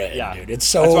well written, dude. It's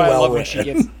so that's why well I love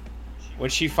written. When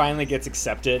she finally gets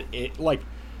accepted, it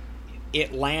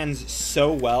lands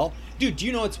so well, dude. Do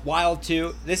you know it's wild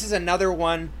too? This is another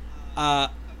one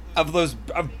of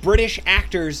British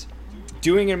actors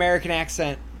doing an American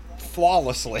accent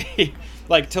flawlessly.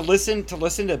 Like to listen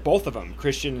to both of them,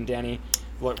 Christian and Danny.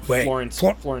 Florence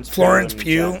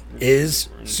Pugh is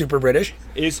super British.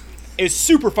 Is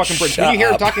super fucking British. When you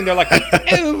hear her talking, they're like,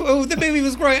 oh, the baby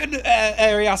was great.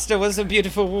 Ariosto was a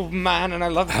beautiful man, and I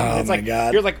love him. Oh, it's my like,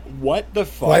 God. You're like, what the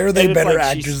fuck? Why are they And it's better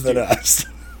like, actors than us?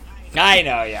 I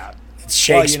know, yeah. It's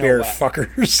Shakespeare, well,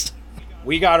 fuckers.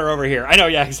 We got her over here. I know,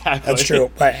 yeah, exactly. That's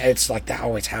true, but it's like that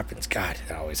always happens. God,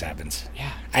 it always happens.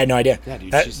 Yeah. I had no idea. Yeah,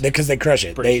 dude, because they crush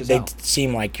it. British They as hell.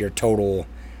 seem like your total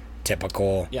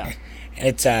typical. Yeah. And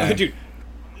it's dude,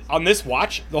 on this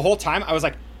watch, the whole time I was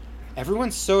like,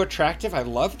 everyone's so attractive. I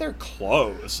love their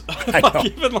clothes. I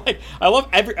love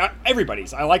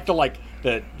everybody's. I like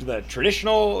the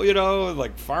traditional,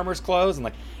 like farmer's clothes, and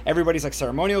like everybody's like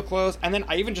ceremonial clothes. And then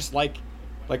I even just like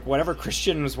whatever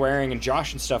Christian was wearing and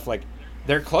Josh and stuff, like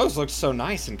their clothes looked so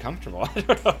nice and comfortable. I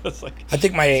don't know. It's like, I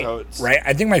think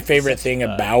my favorite thing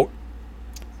about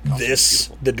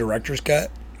the director's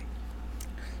cut.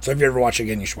 So if you ever watch it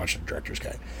again, you should watch the director's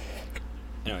cut.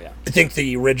 Oh, yeah. I think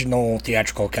the original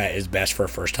theatrical cut is best for a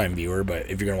first-time viewer, but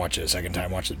if you're going to watch it a second time,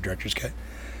 watch the director's cut.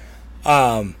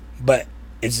 But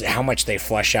it's how much they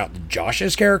flesh out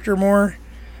Josh's character more,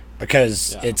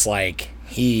 because it's like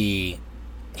he's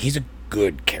a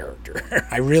good character.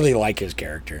 I really like his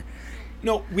character.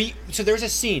 No, so there's a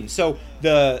scene. So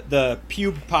the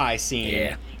pube pie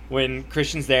scene when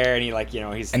Christian's there and he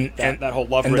he's that whole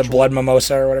love and ritual. The blood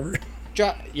mimosa or whatever.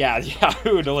 Yeah,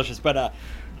 ooh, delicious. But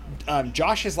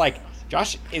Josh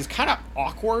is kind of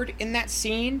awkward in that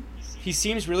scene. He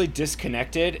seems really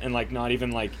disconnected and not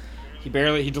even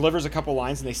he delivers a couple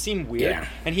lines and they seem weird. Yeah.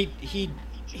 And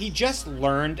he just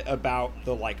learned about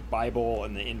the Bible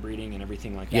and the inbreeding and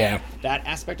everything like that. Yeah. That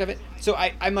aspect of it. So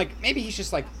I'm maybe he's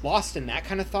just lost in that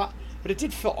kind of thought. But it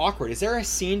did feel awkward. Is there a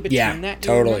scene between that?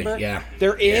 Do you remember? Yeah.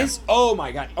 There is. Yeah. Oh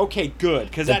my god. Okay, good.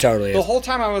 Because totally the whole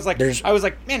time I was like,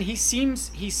 man, he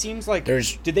seems like.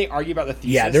 Did they argue about the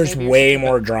thesis? Yeah, there's way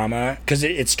more drama because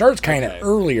it starts kind of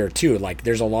earlier too. Like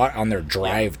there's a lot on their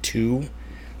drive to.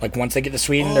 Like once they get to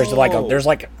Sweden, there's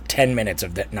 10 minutes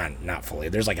of that. Not fully.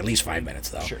 There's at least 5 minutes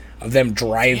though of them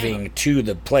driving to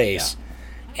the place,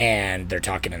 and they're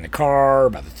talking in the car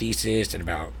about the thesis and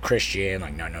about Christian,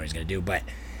 not knowing what he's gonna do, but.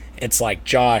 It's like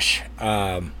Josh,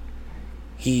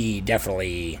 he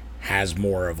definitely has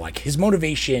more of his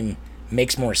motivation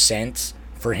makes more sense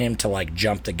for him to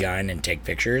jump the gun and take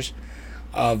pictures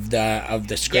of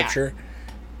the scripture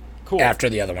after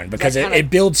the other one, because it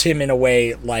builds him in a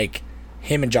way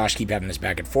him and Josh keep having this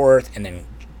back and forth, and then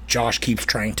Josh keeps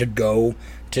trying to go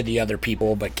to the other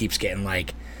people but keeps getting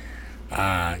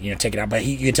taken out, but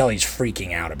you can tell he's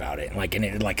freaking out about it, and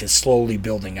it is slowly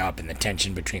building up, and the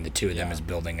tension between the two of them is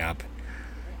building up.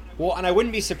 Well, and I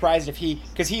wouldn't be surprised if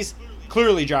because he's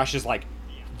clearly Josh is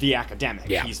the academic.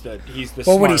 Yeah. He's the well,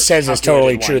 smart, what he says is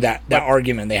totally true. One. That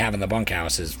argument they have in the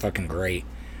bunkhouse is fucking great,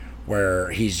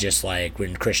 where he's just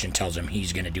when Christian tells him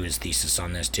he's gonna do his thesis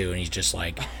on this too, and he's just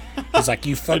he's like,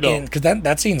 you fucking, because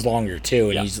that scene's longer too,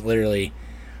 and he's literally,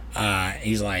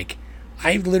 he's like,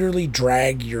 I literally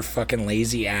drag your fucking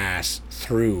lazy ass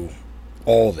through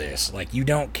all this. You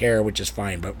don't care, which is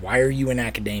fine, but why are you in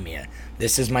academia?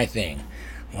 This is my thing.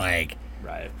 Right.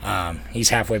 He's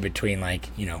halfway between,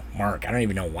 Mark. I don't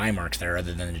even know why Mark's there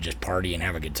other than to just party and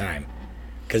have a good time.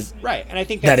 because right, and I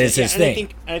think that that's is his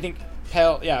thing. And I think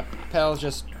Pell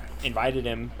just invited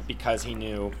him because he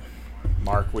knew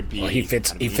Mark would be. Well, he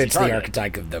fits the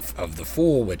archetype of the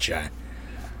fool, which the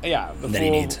that fool he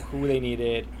needs. who they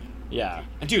needed. Yeah,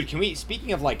 and dude,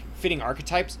 speaking of like fitting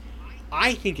archetypes,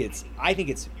 I think it's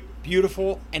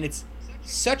beautiful, and it's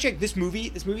such a this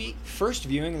movie first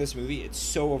viewing of this movie, it's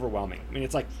so overwhelming. I mean,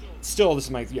 it's like still this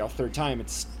is my third time.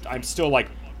 I'm still like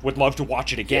would love to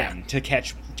watch it again to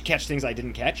catch things I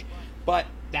didn't catch, but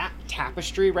that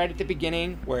tapestry right at the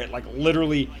beginning where it like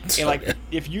literally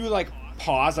if you like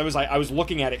pause, I was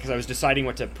looking at it because I was deciding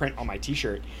what to print on my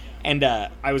T-shirt, and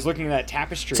I was looking at that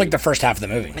tapestry. It's like the first half of the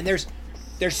movie, and there's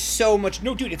so much.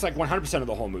 No, dude, it's like 100% of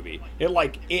the whole movie.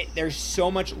 There's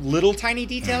so much little tiny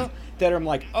detail that I'm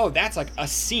like, oh, that's like a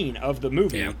scene of the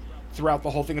movie throughout the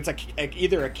whole thing. It's like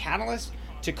either a catalyst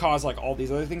to cause like all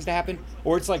these other things to happen,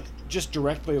 or it's like just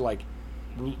directly like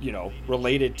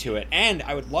related to it. And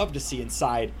I would love to see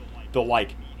inside the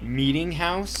like meeting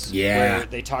house where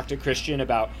they talk to Christian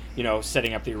about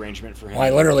setting up the arrangement for him. Well,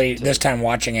 I literally this time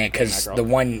watching it, because the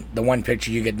one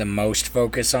picture you get the most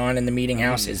focus on in the meeting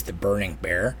house is the burning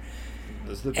bear,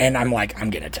 and I'm like, I'm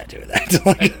getting a tattoo of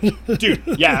that. Dude,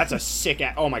 yeah, that's a sick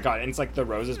oh my god. And it's like the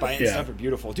roses by it and stuff are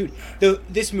beautiful, dude.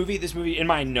 This movie in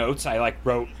my notes I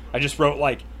just wrote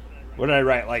like, what did I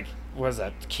write, like, what was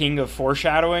that, king of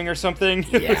foreshadowing or something?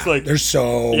 It's like, there's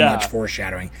so much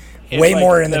foreshadowing. Way like,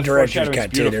 more in the director's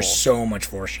cut too. There's so much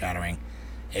foreshadowing.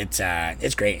 It's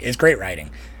great. It's great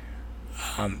writing.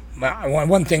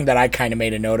 One thing that I kind of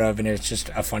made a note of, and it's just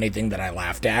a funny thing that I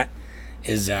laughed at,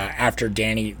 is after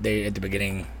Danny, they at the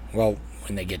beginning, well,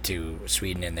 when they get to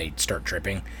Sweden and they start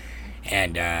tripping,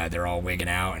 and they're all wigging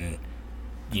out, and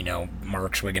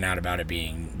Mark's wigging out about it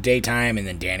being daytime, and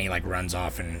then Danny like runs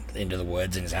off and into the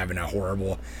woods and is having a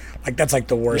horrible, like that's like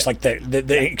the worst, like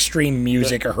the extreme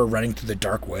music of her running through the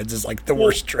dark woods is like the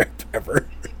worst trip ever.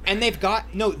 And they've got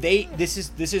this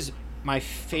is my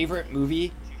favorite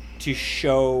movie to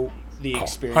show the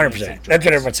experience. 100%. That's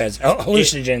what everyone says.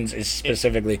 Hallucinogens is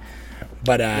specifically,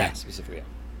 but specifically.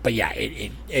 But yeah,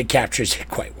 it captures it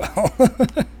quite well.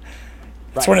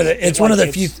 It's one of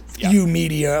the few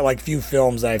media, like few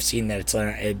films that I've seen that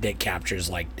that captures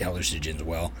like hallucinogens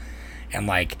well, and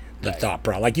like the thought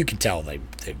pro, like you can tell they've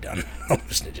done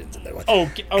hallucinogens in their life.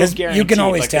 Because you can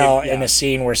always tell in a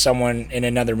scene where someone in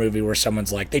another movie where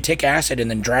someone's like they take acid and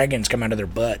then dragons come out of their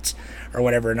butts or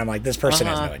whatever, and I'm like, this person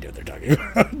has no idea what they're talking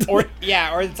about.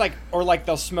 or it's like, or like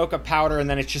they'll smoke a powder and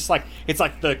then it's just like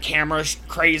the camera's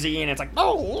crazy and it's like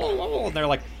and they're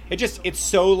like it's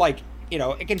so like.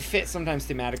 It can fit sometimes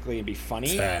thematically and be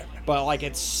funny, but like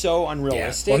it's so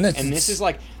unrealistic. Yeah. And this is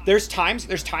like there's times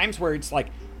where it's like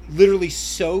literally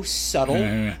so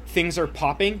subtle things are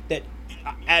popping that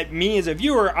at me as a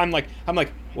viewer, I'm like,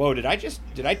 whoa, did I just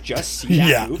see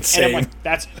that move? Same. And I'm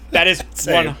like, that is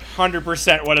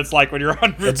 100% what it's like when you're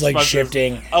on. It's like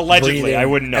shifting. Allegedly, breathing, I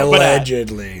wouldn't know.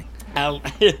 Allegedly, I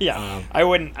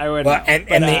wouldn't. Well,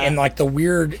 and like the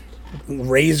weird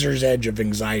razor's edge of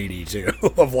anxiety too,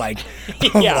 of like,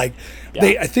 I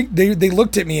think they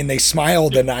looked at me and they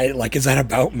smiled and I like, is that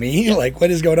about me? Like,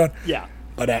 what is going on? Yeah.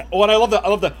 But and I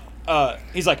love the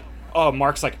he's like, oh,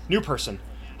 Mark's like, new person.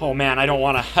 Oh man, I don't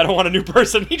want a new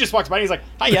person. He just walks by and he's like,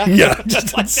 hiya. Yeah,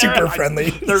 just like super friendly.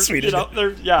 They're Swedish.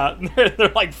 They're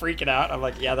like freaking out. I'm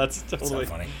like, yeah, that's totally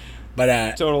so funny.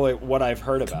 But totally what I've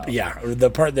heard about. Yeah, the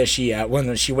part that she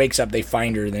when she wakes up, they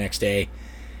find her the next day,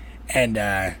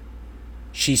 and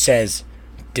she says,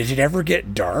 "Did it ever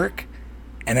get dark?"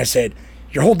 And I said,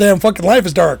 "Your whole damn fucking life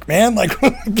is dark, man." Like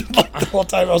the whole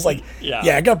time I was like,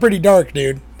 yeah, it got pretty dark,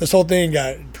 dude. This whole thing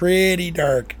got pretty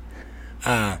dark.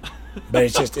 But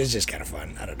it's just kind of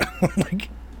fun. I don't know. Like,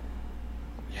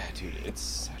 yeah, dude, it's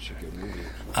such a good movie.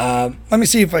 Let me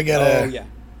see if I got you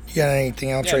got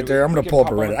anything else right there? I'm gonna pull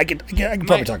up a Reddit. I can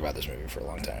probably talk about this movie for a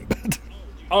long time. But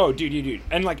oh, dude,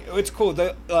 and like it's cool.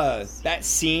 That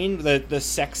scene, the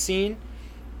sex scene.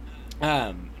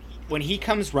 When he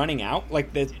comes running out,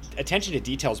 like the attention to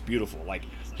detail is beautiful. Like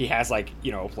he has like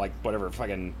like whatever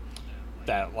fucking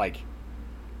that like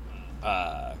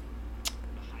the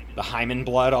hymen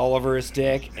blood all over his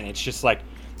dick, and it's just like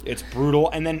it's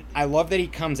brutal. And then I love that he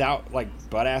comes out like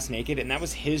butt ass naked, and that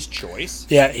was his choice.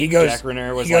 Yeah, he goes.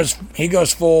 He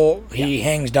goes full. He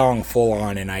hangs dong full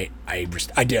on, and I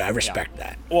respect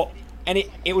that. Well. And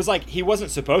it was like he wasn't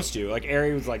supposed to. Like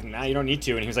Ari was like, "Nah, you don't need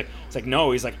to." And he was like, "It's like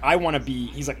no." He's like, "I want to be."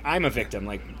 He's like, "I'm a victim.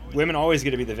 Like women always get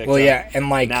to be the victim." Well, yeah, and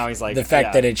like now he's like the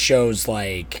fact that it shows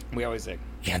like we always think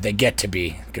they get to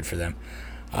be good for them.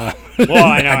 Well,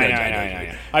 I know.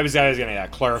 I was gonna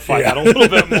clarify that a little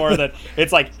bit more. That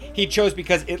it's like he chose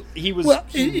because he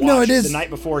watched the night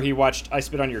before he watched I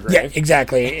Spit on Your Grave. Yeah,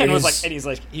 exactly. And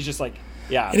he's just like,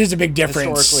 yeah. It is a big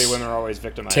difference. Historically, women are always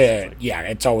victimized.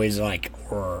 It's always like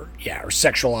or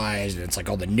sexualized. And it's like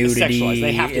all the nudity.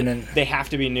 They have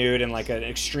to be nude in like an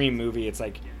extreme movie. It's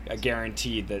like a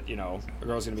guaranteed that a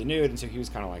girl's gonna be nude, and so he was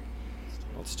kind of like,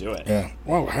 let's do it. Yeah.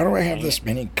 Wow. How do I have this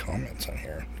many comments on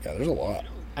here? Yeah, there's a lot.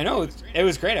 I know it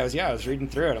was great. I was reading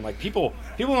through it. I'm like, people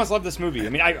must love this movie. I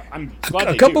mean, I'm glad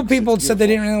a couple people said they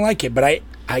didn't really like it, but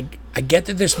I get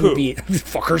that this movie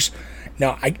fuckers.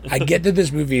 No, I get that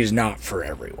this movie is not for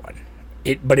everyone.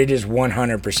 But it is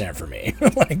 100% for me.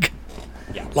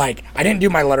 Like I didn't do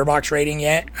my Letterboxd rating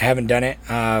yet. I haven't done it.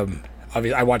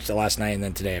 Obviously I watched it last night and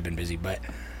then today I've been busy, but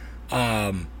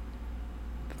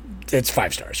it's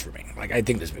 5 stars for me. Like I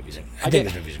think this movie's incredible.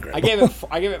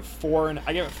 I gave it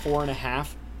 4.5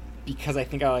 because I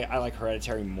think I like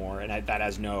Hereditary more, and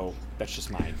that's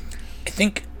just mine. I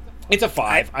think it's a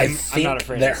 5. I'm not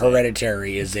afraid that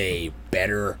Hereditary is a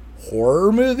better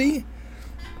horror movie.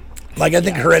 Like I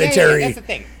think Hereditary that's the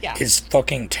thing. Yeah. is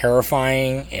fucking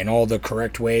terrifying in all the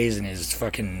correct ways and is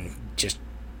fucking just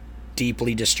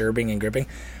deeply disturbing and gripping.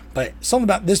 But something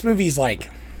about this movie is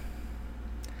like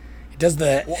it does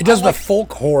the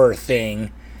folk horror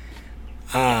thing,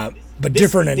 but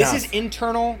different enough.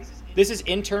 This is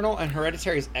internal, and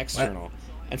Hereditary is external. What?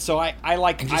 And so I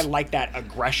like that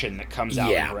aggression that comes out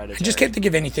in Hereditary. I just can't think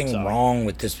of anything wrong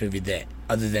with this movie that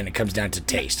other than it comes down to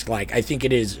taste. Like I think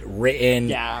it is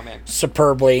written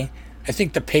superbly. I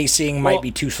think the pacing might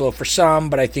be too slow for some,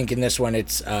 but I think in this one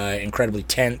it's incredibly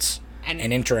tense and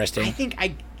interesting. I think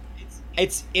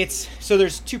it's so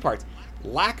there's 2 parts.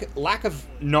 Lack of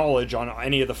knowledge on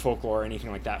any of the folklore or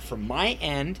anything like that from my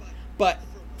end, but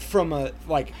from a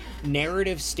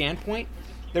narrative standpoint,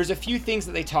 there's a few things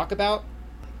that they talk about,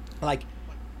 like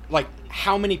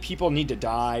how many people need to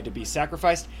die to be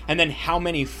sacrificed, and then how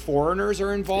many foreigners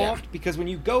are involved. Because when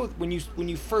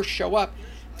you first show up,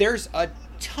 there's a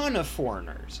ton of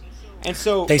foreigners, and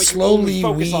so they slowly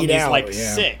focus on weed these, out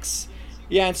 6.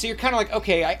 Yeah, and so you're kind of like,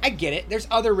 okay, I get it. There's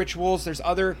other rituals. There's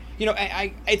other,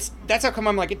 that's how come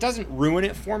I'm like, it doesn't ruin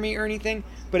it for me or anything,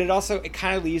 but it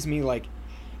kind of leaves me like,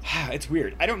 it's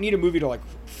weird. I don't need a movie to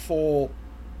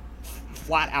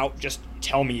flat out just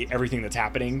tell me everything that's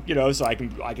happening, so I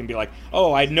can be like,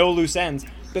 oh, I had no loose ends.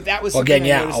 But that was a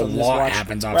lot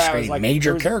happens off screen. Like,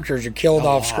 major characters are killed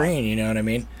off screen. You know what I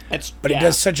mean? It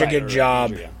does such a good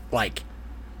job,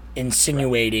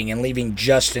 insinuating and leaving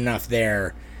just enough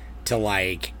there to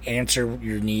answer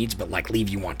your needs, but leave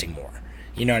you wanting more.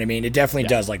 You know what I mean? It definitely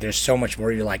does. There's so much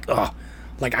more. You're like, oh,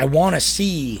 I want to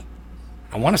see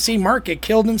Mark get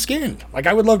killed and skinned.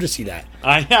 I would love to see that.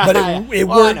 But it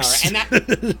works. I know,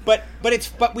 and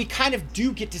but we kind of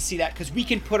do get to see that because we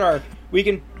can put our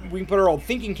old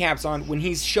thinking caps on when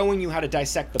he's showing you how to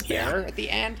dissect the bear at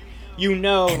the end. Oh,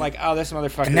 this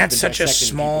motherfucker. And that's such a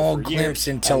small glimpse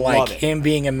into him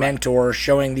being a mentor,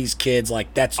 showing these kids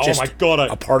that's just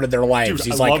a part of their lives.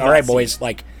 He's like, all right, boys,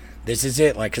 this is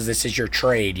it, because this is your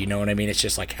trade. You know what I mean? It's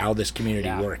just how this community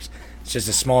works. It's just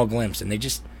a small glimpse, and they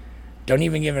just don't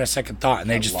even give it a second thought, and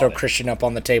they just throw Christian up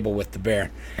on the table with the bear,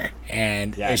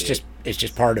 and it's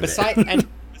just part of it. And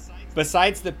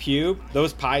besides the pube,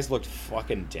 those pies looked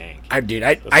fucking dank. I'd eat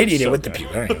it with the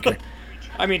pube. I don't care.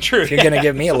 I mean, true. If you're going to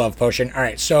give me a love potion. All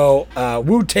right, so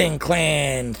Wu-Tang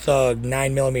Clan Thug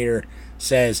 9mm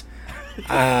says,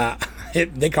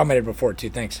 they commented before, too.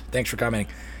 Thanks for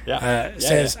commenting.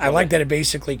 Says, I like that it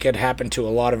basically could happen to a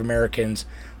lot of Americans.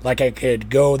 I could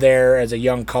go there as a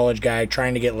young college guy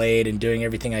trying to get laid and doing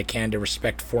everything I can to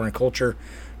respect foreign culture,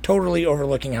 totally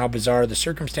overlooking how bizarre the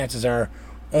circumstances are,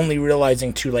 only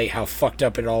realizing too late how fucked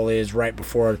up it all is right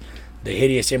before the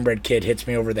hideous inbred kid hits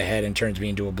me over the head and turns me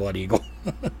into a blood eagle.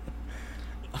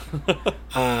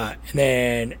 And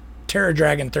then Terror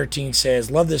Dragon 13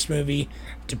 says, love this movie.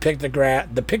 The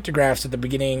pictographs at the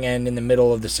beginning and in the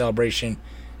middle of the celebration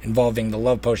involving the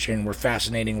love potion were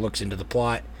fascinating looks into the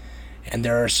plot. And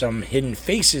there are some hidden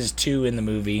faces, too, in the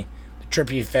movie. The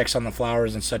trippy effects on the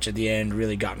flowers and such at the end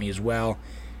really got me as well.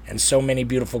 And so many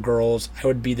beautiful girls. I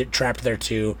would be trapped there,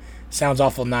 too. Sounds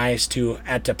awful nice to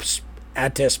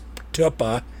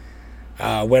Atespupa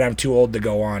when I'm too old to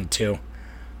go on, too.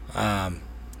 That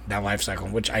life cycle,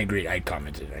 which I agree. I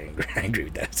commented. I agree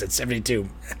with that. I said 72.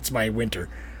 That's my winter.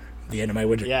 The end of my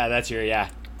winter. Yeah, that's your,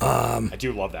 I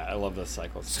do love that. I love those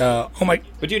cycles. So, But,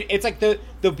 dude, it's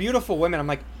the beautiful women. I'm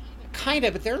like, kind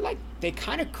of, but they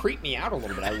kind of creep me out a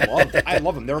little bit. I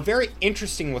love them. They're very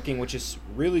interesting looking, which is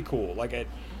really cool.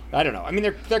 I don't know. I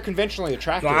mean, they're conventionally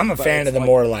attractive. Well, I'm a but fan it's of the like,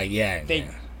 more like yeah.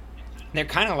 They're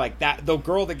kind of like that. The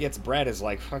girl that gets bred is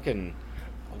like fucking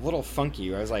a little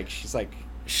funky. I was like, she's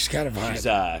got a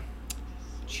vibe.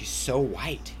 She's so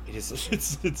white. It is.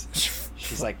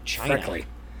 She's like China. Freckly.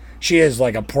 She is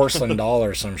like a porcelain doll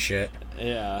or some shit.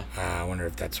 Yeah. I wonder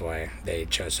if that's why they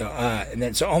chose. So,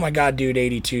 oh my god, dude,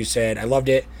 82 said, I loved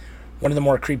it. One of the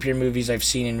more creepier movies I've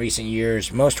seen in recent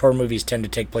years. Most horror movies tend to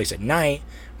take place at night,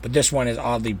 but this one is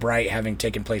oddly bright, having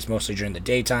taken place mostly during the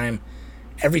daytime.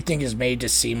 Everything is made to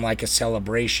seem like a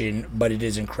celebration, but it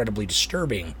is incredibly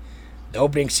disturbing. The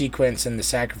opening sequence and the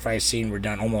sacrifice scene were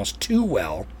done almost too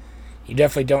well. You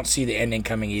definitely don't see the ending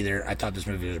coming either. I thought this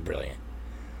movie was brilliant.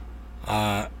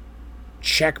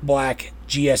 Check Black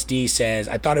GSD says,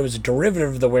 I thought it was a derivative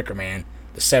of The Wicker Man,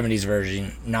 the 70s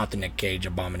version, not the Nick Cage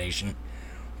abomination.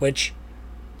 Which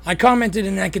I commented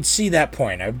and I could see that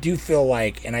point. I do feel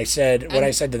like, and I said, what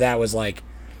I said to that was like,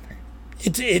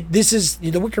 this is,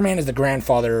 The Wicker Man is the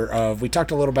grandfather of, we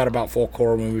talked a little bit about folk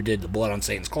horror when we did The Blood on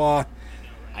Satan's Claw.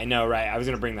 I know, right? I was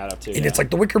going to bring that up too. And it's like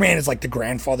The Wicker Man is like the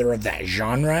grandfather of that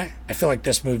genre. I feel like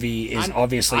this movie is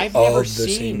obviously of the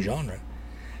same genre.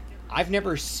 I've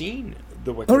never seen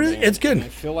The Wicker Man. It's good. I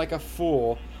feel like a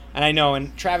fool. And I know,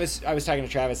 and Travis, I was talking to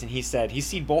Travis and he said he's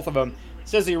seen both of them.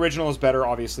 Says the original is better,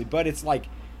 obviously, but it's like,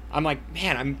 I'm like,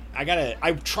 man,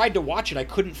 I tried to watch it. I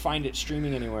couldn't find it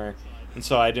streaming anywhere. And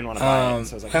so I didn't want to buy it.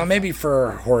 So I was like, well, maybe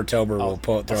for Horrortober we'll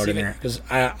throw it in there. Because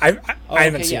I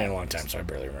haven't seen it in a long time, so I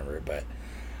barely remember it. But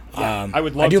I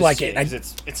would love I do to like see it. I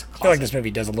feel like this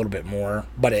movie does a little bit more,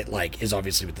 but it like is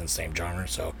obviously within the same genre,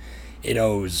 so it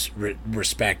owes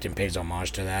respect and pays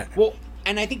homage to that. Well,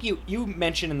 and I think you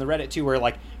mentioned in the Reddit too, where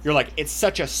like you're like it's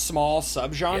such a small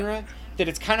subgenre that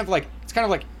it's kind of like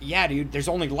yeah, dude. There's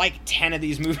only like 10 of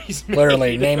these movies made.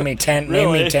 Literally, name me 10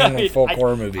 Really? 10 folk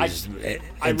horror movies.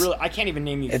 I can't even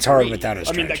name you. It's 3. hard without a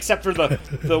stretch. I mean, except for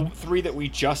the 3 that we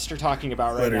just are talking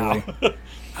about right now.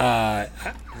 I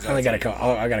only got a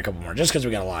couple. I got a couple more, just because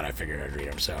we got a lot. I figured I'd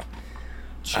read them. So,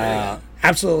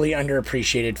 absolutely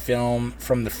underappreciated film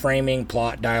from the framing,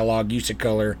 plot, dialogue, use of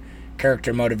color,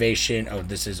 character motivation. Oh,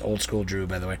 this is old school Drew,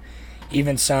 by the way.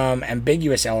 Even some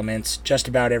ambiguous elements. Just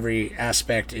about every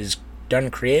aspect is done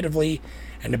creatively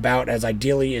and about as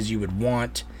ideally as you would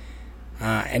want.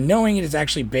 And knowing it is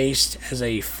actually based as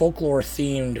a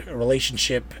folklore-themed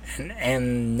relationship and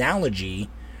analogy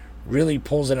really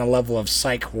pulls in a level of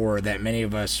psych horror that many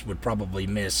of us would probably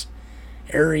miss.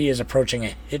 Airy is approaching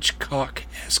a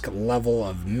Hitchcock-esque level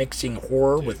of mixing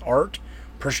horror with art,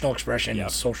 personal expression,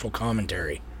 and social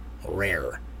commentary.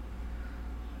 Rare.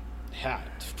 Yeah,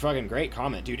 fucking great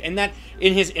comment, dude. And that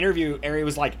in his interview, Airy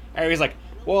was like,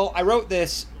 well, I wrote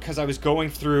this because I was going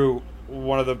through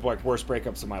one of the like worst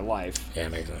breakups of my life. Yeah,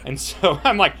 makes sense. And so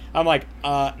I'm like,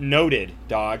 noted,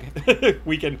 dog.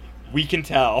 we can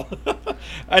tell.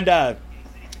 And yeah,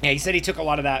 he said he took a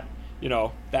lot of that,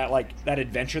 that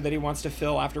adventure that he wants to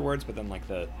fill afterwards, but then like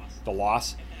the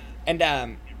loss,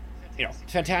 and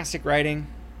fantastic writing.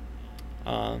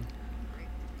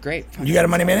 Great. You got a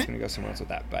money minute? I was gonna go somewhere else with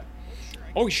that, but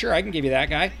sure, I can give you that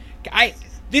guy.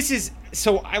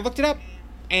 So I looked it up,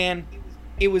 and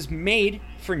it was made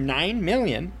for $9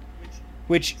 million,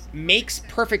 which makes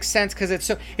perfect sense because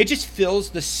it just fills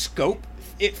the scope.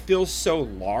 It feels so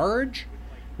large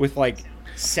with like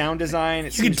sound design.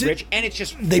 It seems rich, and it's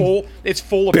just full. It's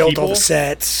full of built people. All the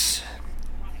sets.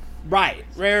 Right.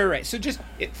 So just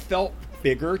it felt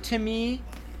bigger to me.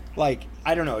 Like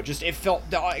I don't know. It felt.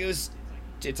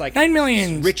 It's like $9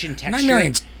 million. Rich in texture. $9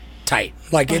 million's tight.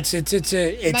 Like it's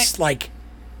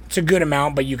a good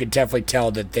amount, but you could definitely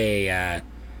tell that they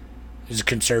is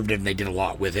conservative and they did a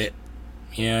lot with it.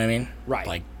 You know what I mean? Right.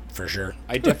 Like for sure.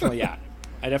 I definitely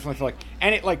feel like,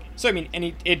 and it like so. I mean,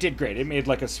 and it did great. It made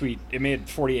like it made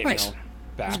 48 nice. mil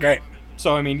back. That's great.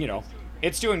 So I mean,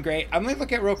 it's doing great. I'm gonna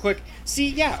look at it real quick. See,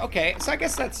 yeah, okay. So I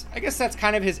guess that's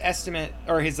kind of his estimate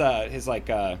or his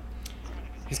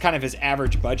kind of his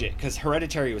average budget because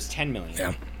Hereditary was $10 million.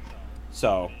 Yeah.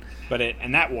 So, but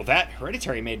that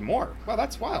Hereditary made more. Well,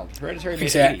 that's wild. Hereditary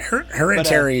made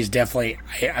Hereditary is definitely.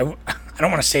 I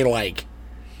don't want to say like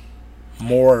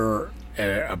more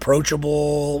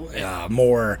approachable,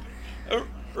 more.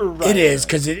 Right, it is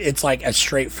because it's like a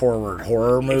straightforward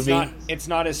horror movie. It's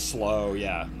not as slow,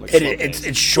 yeah. Like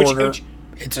it's shorter.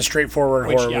 It's a straightforward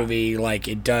horror movie. Like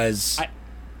it does.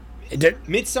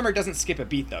 Midsommar doesn't skip a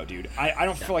beat though, dude. I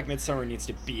don't feel like Midsommar needs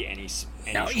to be any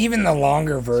no, even the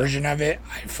longer version of it,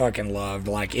 I fucking loved.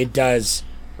 Like it does.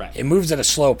 Right. It moves at a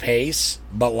slow pace,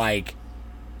 but like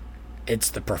it's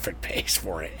the perfect pace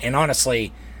for it. And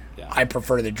honestly, I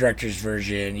prefer the director's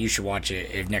version. You should watch it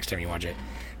if next time you watch it.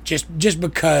 just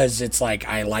because it's like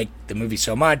I like the movie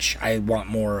so much, I want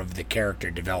more of the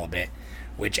character development,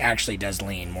 which actually does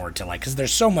lean more to like, because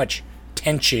there's so much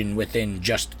tension within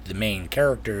just the main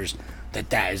characters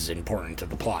that is important to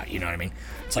the plot. You know what I mean?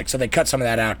 It's like, so they cut some of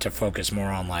that out to focus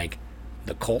more on like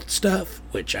the cult stuff,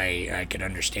 which I could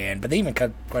understand, but they even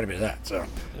cut quite a bit of that. So,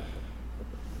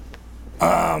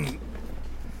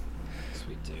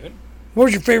 Sweet dude. what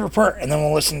was your favorite part? And then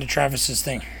we'll listen to Travis's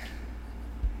thing.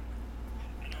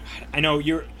 I know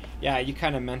you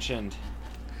kind of mentioned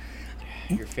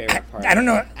your favorite part. I don't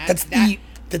know.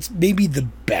 That's maybe the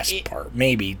best part.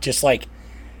 Maybe just like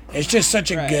it's just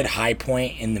such a good high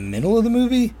point in the middle of the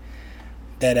movie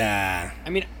that I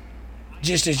mean,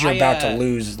 just as you're about to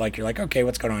lose, like you're like, okay,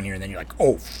 what's going on here? And then you're like,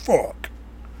 oh fuck.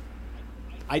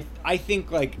 I think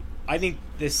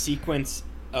this sequence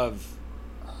of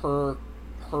her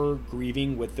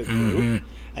grieving with the group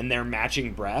and their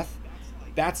matching breath,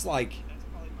 that's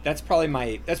probably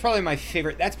my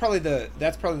favorite. That's probably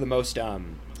the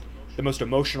most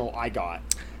emotional I got.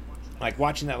 Like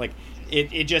watching that, like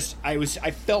it just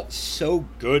I felt so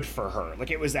good for her.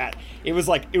 Like it was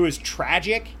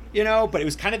tragic, you know, but it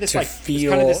was kind of this to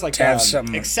have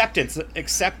some acceptance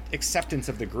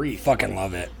of the grief. Fucking like,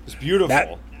 love it. It was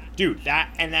beautiful. Dude,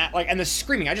 and the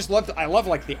screaming. I love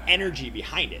like the energy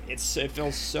behind it. It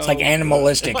feels so. It's like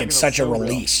animalistic. Like, it's such a so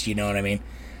release. Real. You know what I mean?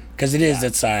 Because it is.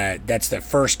 It's that's the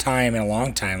first time in a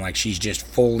long time. Like she's just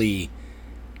fully,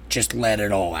 just let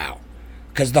it all out.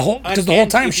 Because the whole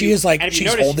time she is like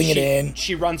she's holding it in.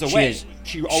 She runs away.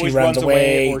 She always runs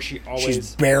away. Or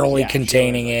she's barely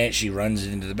containing it. She runs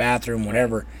into the bathroom,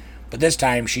 whatever. But this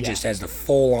time she just has the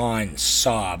full on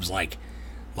sobs, like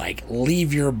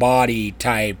leave your body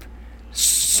type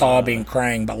sobbing,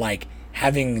 crying, but like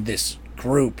having this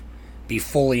group be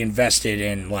fully invested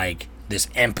in like this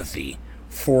empathy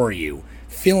for you,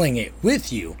 feeling it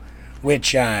with you,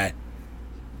 which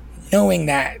knowing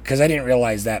that, because I didn't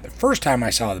realize that the first time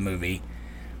I saw the movie,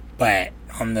 but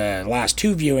on the last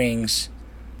two viewings,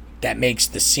 that makes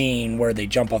the scene where they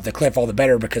jump off the cliff all the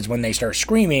better, because when they start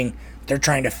screaming, they're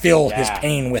trying to fill his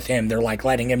pain with him. They're like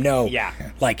letting him know. Yeah.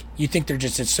 Like, you think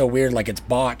it's so weird, like it's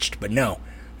botched, but no.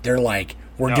 They're like,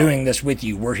 we're doing this with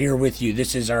you. We're here with you.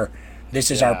 This is our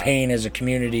pain as a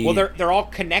community. Well, they're all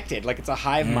connected. Like it's a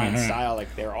hive mind style.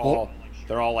 Like they're all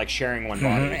like sharing one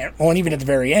body. Well, and even at the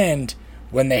very end,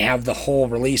 when they have the whole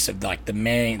release of like the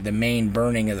main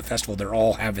burning of the festival, they're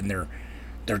all having their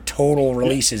total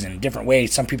releases in different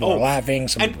ways. Some people are laughing,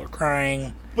 some people are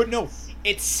crying. But no,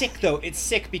 it's sick though. It's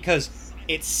sick because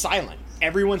it's silent.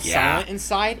 Everyone's silent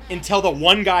inside until the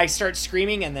one guy starts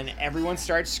screaming, and then everyone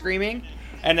starts screaming,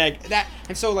 and like that.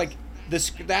 And so like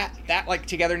that like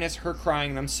togetherness, her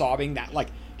crying, them sobbing, that like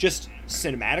just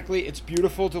cinematically, it's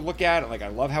beautiful to look at. Like I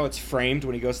love how it's framed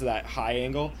when he goes to that high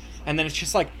angle, and then it's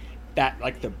just like that,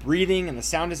 like the breathing and the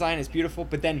sound design is beautiful.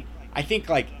 But then I think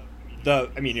like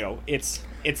it's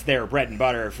their bread and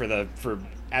butter for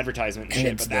advertisement and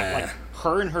shit. But that like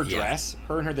her and her dress,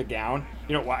 her and the gown.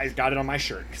 You know why I got it on my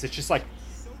shirt? Because it's just like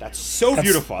that's so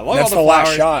beautiful. I love all the flowers.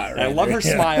 Last shot, right? I love her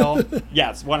smile. Yeah,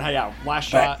 it's last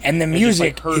shot. And the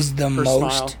music is the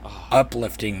most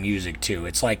uplifting music too.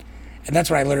 It's like, and that's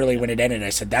what I literally, when it ended, I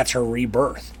said that's her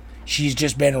rebirth. She's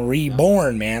just been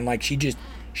reborn, man. Like she just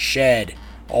shed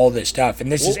all this stuff,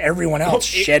 and this is everyone else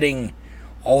shedding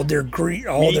all their grief,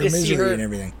 all their misery and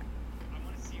everything.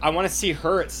 I want to see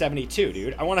her at 72,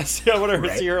 dude. I want to see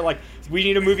her like, we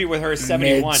need a movie with her at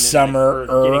 71. Midsommar, and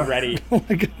her getting ready. Oh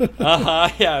my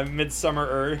god. Yeah,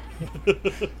 Midsommar.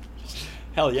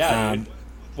 Hell yeah, dude.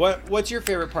 What's your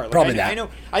favorite part? Like, Probably that.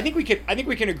 I think we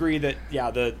can agree that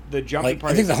the jumping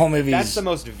part. I think the whole movie. That's the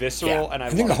most visceral, and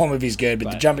I think the whole movie's good, but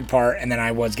the jumping part, and then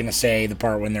I was gonna say the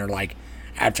part when they're like,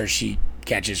 after she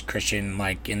catches Christian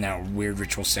like in that weird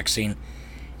ritual sex scene,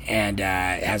 and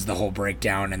has the whole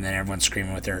breakdown, and then everyone's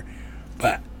screaming with her.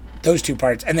 But those two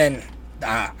parts, and then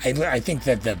I think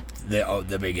that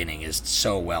the beginning is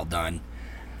so well done,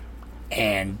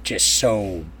 and just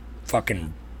so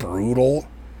fucking brutal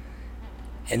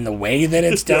in the way that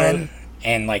it's done,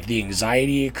 and like the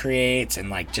anxiety it creates, and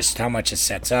like just how much it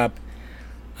sets up.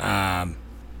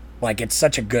 Like it's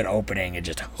such a good opening, it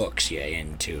just hooks you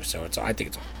into. So I think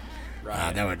it's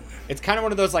right. It's kind of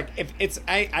one of those like, if it's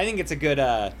I think it's a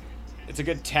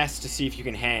good test to see if you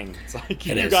can hang. It's like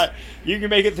you can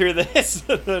make it through this,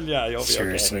 then you'll be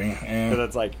seriously. Okay. Yeah. So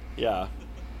that's like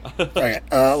Okay,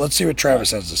 let's see what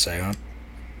Travis has to say, huh?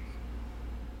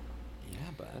 Yeah,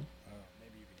 bud.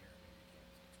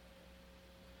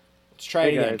 Let's try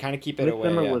it again. Kind of keep it away.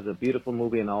 Midsommar was a beautiful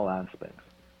movie in all aspects.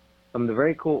 From the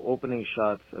very cool opening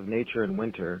shots of nature in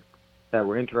winter that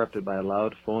were interrupted by a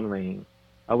loud phone ringing,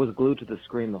 I was glued to the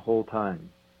screen the whole time.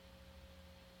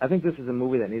 I think this is a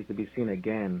movie that needs to be seen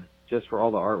again, just for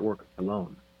all the artwork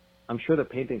alone. I'm sure the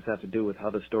paintings have to do with how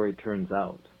the story turns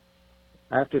out.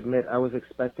 I have to admit, I was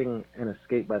expecting an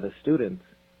escape by the students,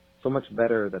 so much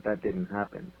better that didn't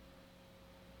happen.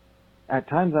 At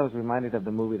times I was reminded of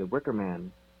the movie The Wicker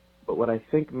Man, but what I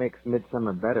think makes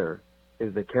Midsommar better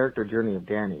is the character journey of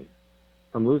Dani.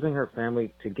 From losing her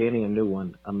family to gaining a new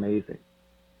one, amazing.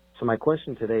 So my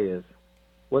question today is,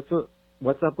 what's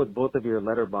up with both of your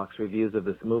Letterboxd reviews of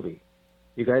this movie?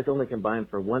 You guys only combined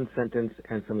for one sentence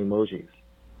and some emojis.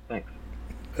 Thanks.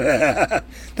 That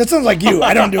sounds like you.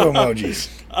 I don't do emojis.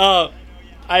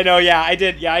 I know, yeah, I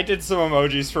did some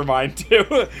emojis for mine too.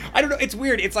 I don't know, it's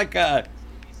weird. It's like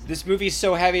this movie's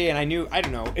so heavy, and I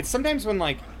don't know. It's sometimes when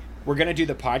like we're gonna do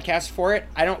the podcast for it,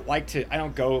 I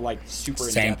don't go like super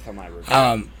in depth on my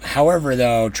review. However,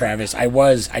 though, Travis, I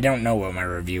don't know what my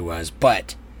review was,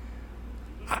 but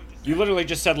you literally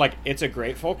just said like it's a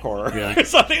great folk horror, really?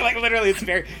 Something like literally. It's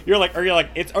very. You're like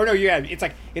it's. Oh no, it's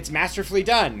like it's masterfully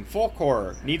done. Folk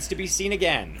horror needs to be seen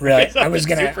again. Really, I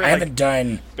haven't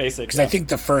done basic because I think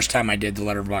the first time I did the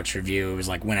Letterboxd review, it was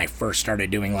like when I first started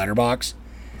doing Letterboxd.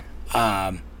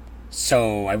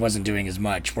 So I wasn't doing as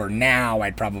much. Where now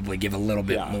I'd probably give a little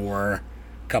bit more,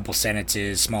 couple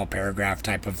sentences, small paragraph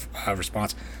type of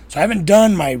response. So I haven't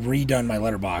redone my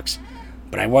Letterboxd,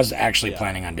 but I was actually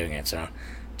planning on doing it. So.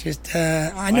 Just,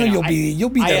 I know you'll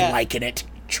be there liking it,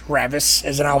 Travis,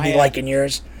 as in I'll be liking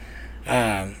yours.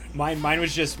 Mine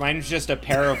was just a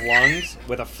pair of lungs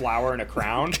with a flower and a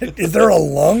crown. Is there a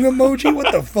lung emoji?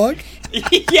 What the fuck?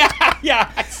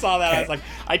 yeah, I saw that. I was like,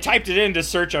 I typed it in to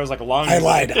search. I was like, lung. I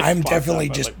lied. I'm definitely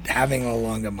just having a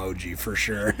lung emoji for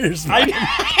sure.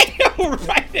 I know,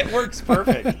 right? It works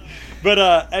perfect.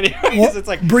 But anyways, it's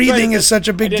like breathing is such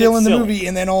a big deal in the movie,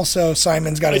 and then also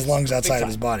Simon's got his lungs outside of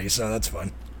his body, so that's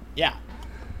fun. Yeah,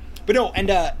 but no, and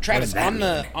Travis, on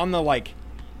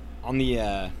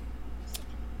the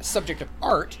subject of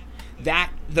art,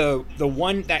 that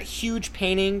that huge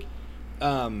painting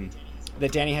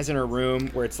that Dani has in her room,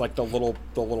 where it's like the little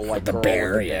like the girl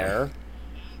bear, with the bear.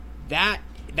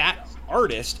 That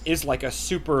artist is like a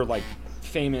super like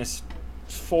famous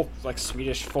folk, like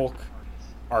Swedish folk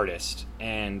artist.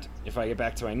 And if I get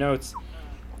back to my notes,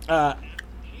 that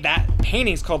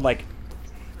painting's called like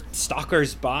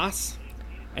Stalker's Boss,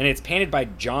 and it's painted by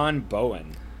John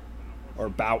Bowen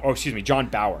John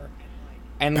Bauer.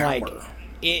 And like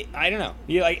I don't know,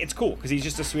 it's cool because he's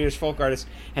just a Swedish folk artist,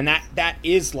 and that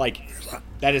is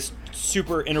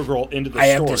super integral into the story.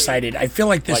 I have decided, I feel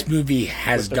like this movie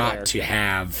has got to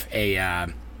have a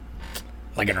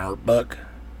like an art book,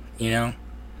 you know.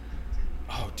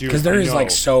 Oh, dude! Because there is like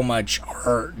so much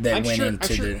art that went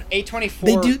into the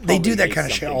A24. They do that kind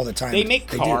of shit all the time. They make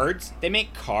cards. They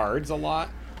make cards a lot.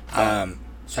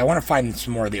 So I want to find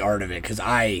some more of the art of it because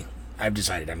I've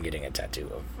decided I'm getting a tattoo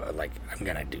of like I'm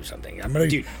gonna do something. I'm gonna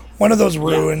do one of those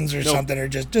ruins or something, or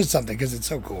just something because it's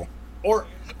so cool. Or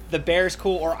the bear's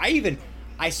cool. Or it's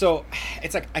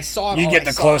like I saw. You get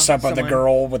the close up of the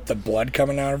girl with the blood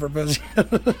coming out of her pussy.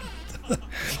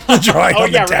 The drawing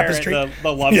on the tapestry. Right.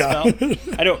 The love spell.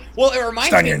 I don't. Well, it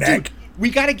reminds me, dude. We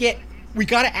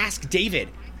gotta ask David.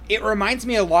 It reminds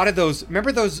me a lot of those.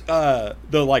 Remember those? The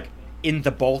like in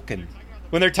the Balkan,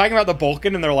 when they're talking about the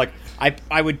Balkan, and they're like,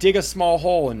 I would dig a small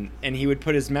hole, and he would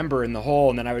put his member in the hole,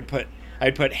 and then I'd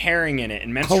put herring in it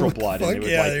and menstrual blood, and it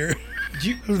would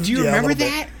do you remember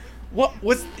that? What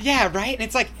was right? And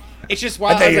it's like. It's just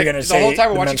wild. I thought you were gonna say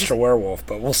the menstrual werewolf,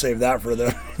 but we'll save that for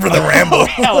the ramble. Oh,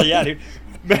 hell yeah, dude!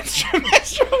 Menstrual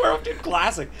werewolf, dude,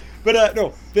 classic. But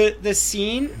no, the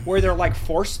scene where they're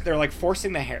forcing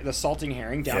the salting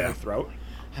herring down their throat.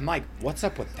 I'm like, what's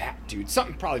up with that, dude?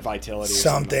 Something probably vitality. Or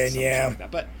something yeah. Like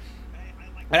that. But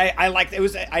I liked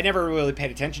it. I never really paid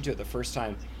attention to it the first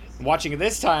time. Watching it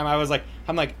this time,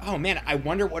 I'm like, oh man, I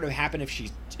wonder what would happen if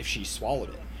she swallowed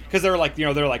it, because they're like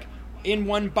in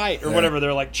one bite or whatever,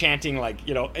 they're like chanting like,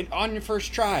 on your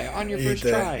first try,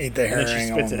 eat the herring, and then she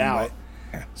spits it out.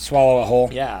 Swallow a whole.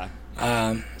 Yeah.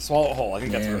 Swallow a whole. I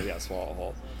think that's what swallow a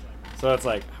whole. So it's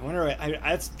like, I wonder,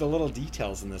 that's the little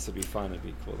details in this would be fun. It'd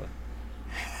be cool to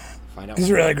find out. It's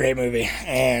a really great movie,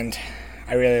 and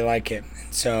I really like it.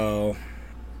 So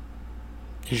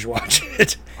you should watch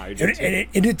it. I do too.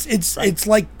 And it's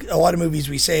like a lot of movies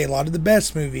we say, a lot of the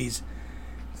best movies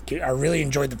I really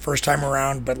enjoyed the first time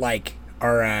around, but like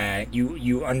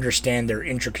you understand their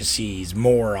intricacies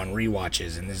more on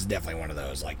rewatches, and this is definitely one of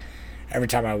those. Like every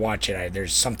time I watch it,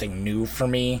 there's something new for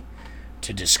me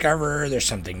to discover. There's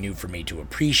something new for me to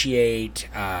appreciate.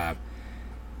 And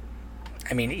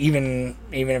I mean, even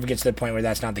if it gets to the point where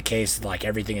that's not the case, like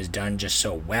everything is done just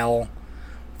so well.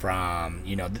 From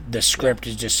the script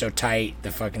is just so tight,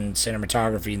 the fucking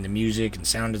cinematography and the music and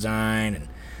sound design and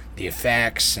the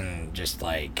effects and just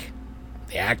like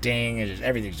the acting and just,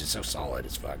 everything's just so solid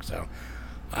as fuck. So,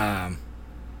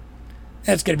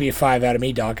 that's gonna be a 5 out of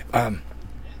me, dog. Cool.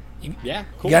 You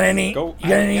got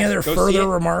any other further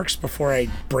remarks before I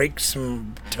break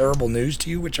some terrible news to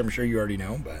you, which I'm sure you already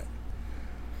know, but.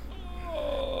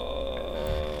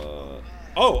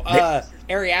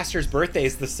 Ari Aster's birthday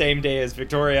is the same day as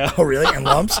Victoria. Oh, really? And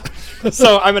lumps?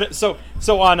 So on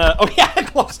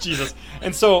lumps, Jesus.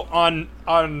 And so on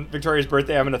Victoria's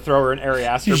birthday, I'm gonna throw her an Ari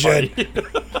Aster party.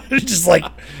 Just like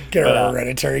get her a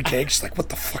hereditary cake. She's like, what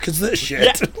the fuck is this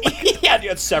shit? Yeah,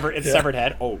 dude, it's severed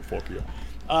head. Oh, fuck you.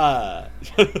 But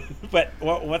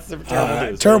what's the terrible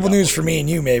news? Terrible news for me and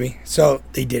you, maybe. So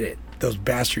they did it. Those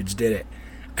bastards did it.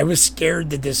 I was scared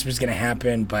that this was gonna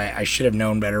happen, but I should have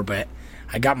known better. But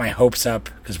I got my hopes up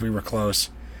because we were close.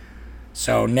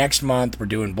 So next month we're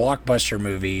doing blockbuster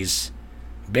movies,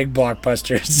 big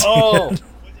blockbusters. Oh,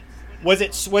 was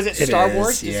it Star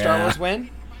Wars? Did Star Wars win?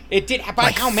 It did. By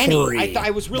like how many? 3. I thought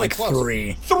I was really close.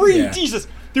 3. Yeah. Jesus,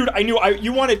 dude! I knew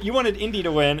you wanted Indy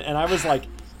to win, and I was like,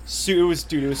 it was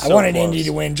so I wanted close. Indy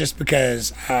to win just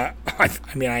because. I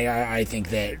think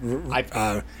that.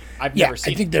 I've never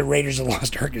seen. I think that Raiders of the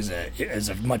Lost Ark is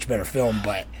a much better film,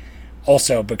 but.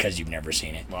 Also, because you've never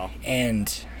seen it. Well, and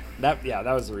that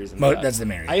was the reason. That's the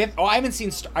main reason.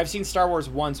 I've seen Star Wars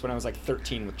once when I was like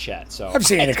 13 with Chet. So I've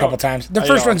seen it a couple times. The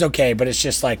first one's okay, but it's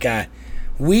just like I'm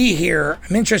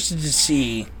interested to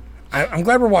see. I'm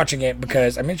glad we're watching it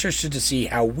because I'm interested to see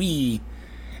how we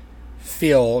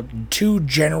feel. Two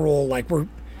general we're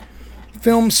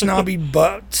film snobby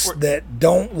butts that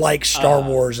don't like Star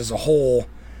Wars as a whole.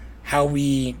 How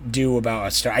we do about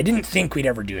a Star. I didn't think we'd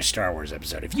ever do a Star Wars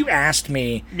episode. If you asked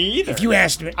me, either. If you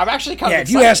asked me, I'm actually kind of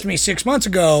excited. If you asked me 6 months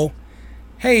ago,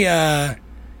 hey, do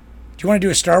you want to do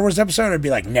a Star Wars episode? I'd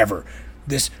be like, never.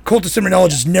 This Cult of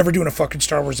Criminology is never doing a fucking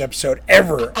Star Wars episode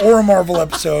ever, or a Marvel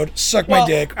episode. Suck my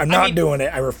dick. I'm not doing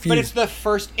it. I refuse. But it's the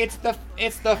first. It's the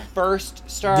first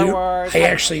Star Wars.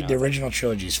 The original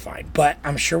trilogy is fine, but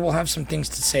I'm sure we'll have some things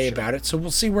to say about it. So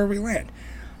we'll see where we land.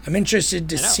 I'm interested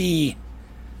to see.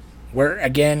 Where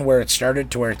it started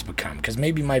to where it's become. Because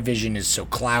maybe my vision is so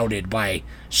clouded by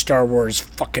Star Wars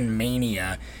fucking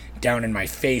mania down in my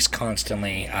face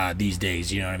constantly these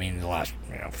days. You know what I mean? The last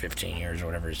 15 years or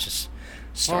whatever. It's just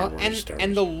Star Wars.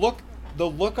 And the look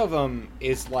of them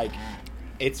is like,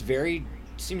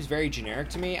 seems very generic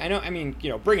to me. I know. I mean,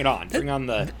 bring it on. Bring on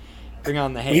the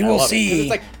hate. We will see. It's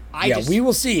like, we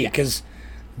will see. Because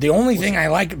the only thing I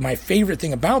like, my favorite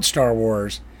thing about Star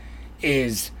Wars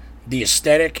is the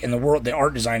aesthetic and the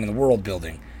art design and the world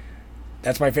building.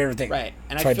 That's my favorite thing. Right,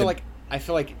 and I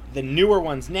feel like the newer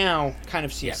ones now kind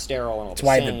of seem sterile and all That's the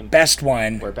why same. the best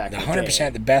one, the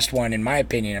 100% the best one in my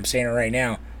opinion, I'm saying it right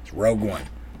now, is Rogue One.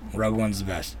 Rogue One's the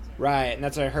best. Right, and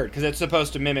that's what I heard because it's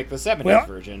supposed to mimic the 70s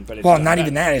version, but it's not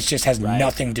even that. It just has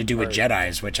nothing to do with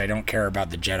Jedis, which I don't care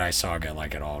about the Jedi saga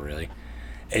at all. Really,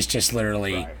 it's just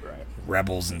literally.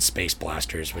 Rebels and space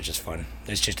blasters, which is fun.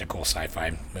 It's just a cool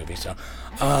sci-fi movie. So,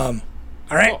 all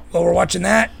right. Cool. Well, we're watching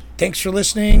that. Thanks for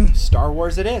listening. Star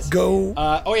Wars, it is. Go.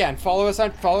 And follow us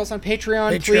on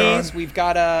Patreon, please. We've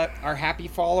got our happy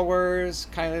followers: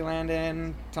 Kylie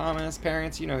Landon, Thomas,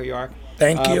 parents. You know who you are.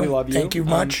 Thank you. We love you. Thank you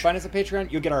much. Find us on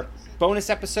Patreon. You'll get our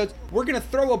bonus episodes. We're gonna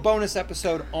throw a bonus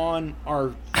episode on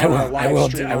our. I will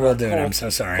do it. I'm so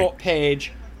sorry.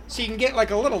 Page. So you can get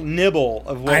a little nibble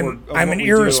of what I'm an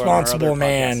irresponsible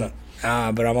man,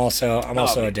 but I'm also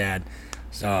a dad.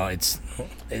 So it's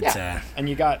and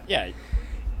you got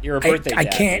you're a birthday dad. I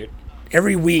can't. Dude.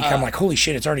 Every week I'm like, holy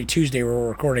shit, it's already Tuesday. We're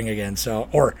recording again. So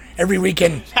or every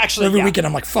weekend. Every weekend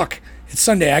I'm like, fuck, it's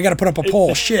Sunday. I got to put up a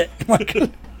poll. Shit.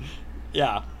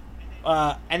 Yeah.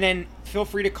 And then feel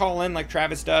free to call in like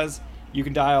Travis does. You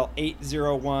can dial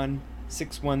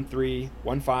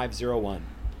 801-613-1501.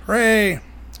 Hooray.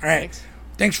 All right.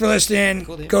 Thanks for listening.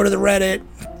 Cool, go to the Reddit.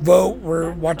 Vote.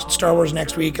 We're watching Star Wars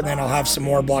next week, and then I'll have some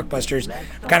more blockbusters. I'm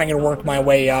kind of going to work my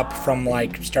way up from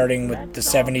starting with the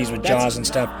 70s with Jaws and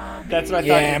stuff. That's what I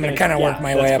thought. Yeah, I'm going to kind of work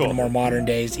my way up into more modern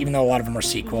days, even though a lot of them are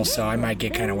sequels, so I might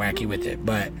get kind of wacky with it.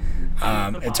 But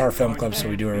it's our film club, so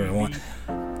we do whatever we want.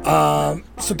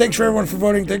 So thanks for everyone for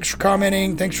voting. Thanks for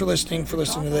commenting. Thanks for listening to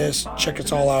this. Check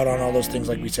us all out on all those things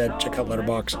like we said. Check out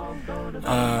Letterboxd.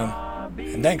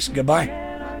 And thanks. Goodbye.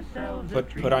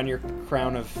 Put on your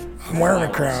crown of. I'm wearing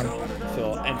a crown.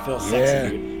 Feel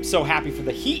sexy, dude. So happy for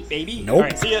the heat, baby. Nope. All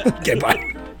right, see ya. Okay,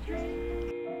 bye.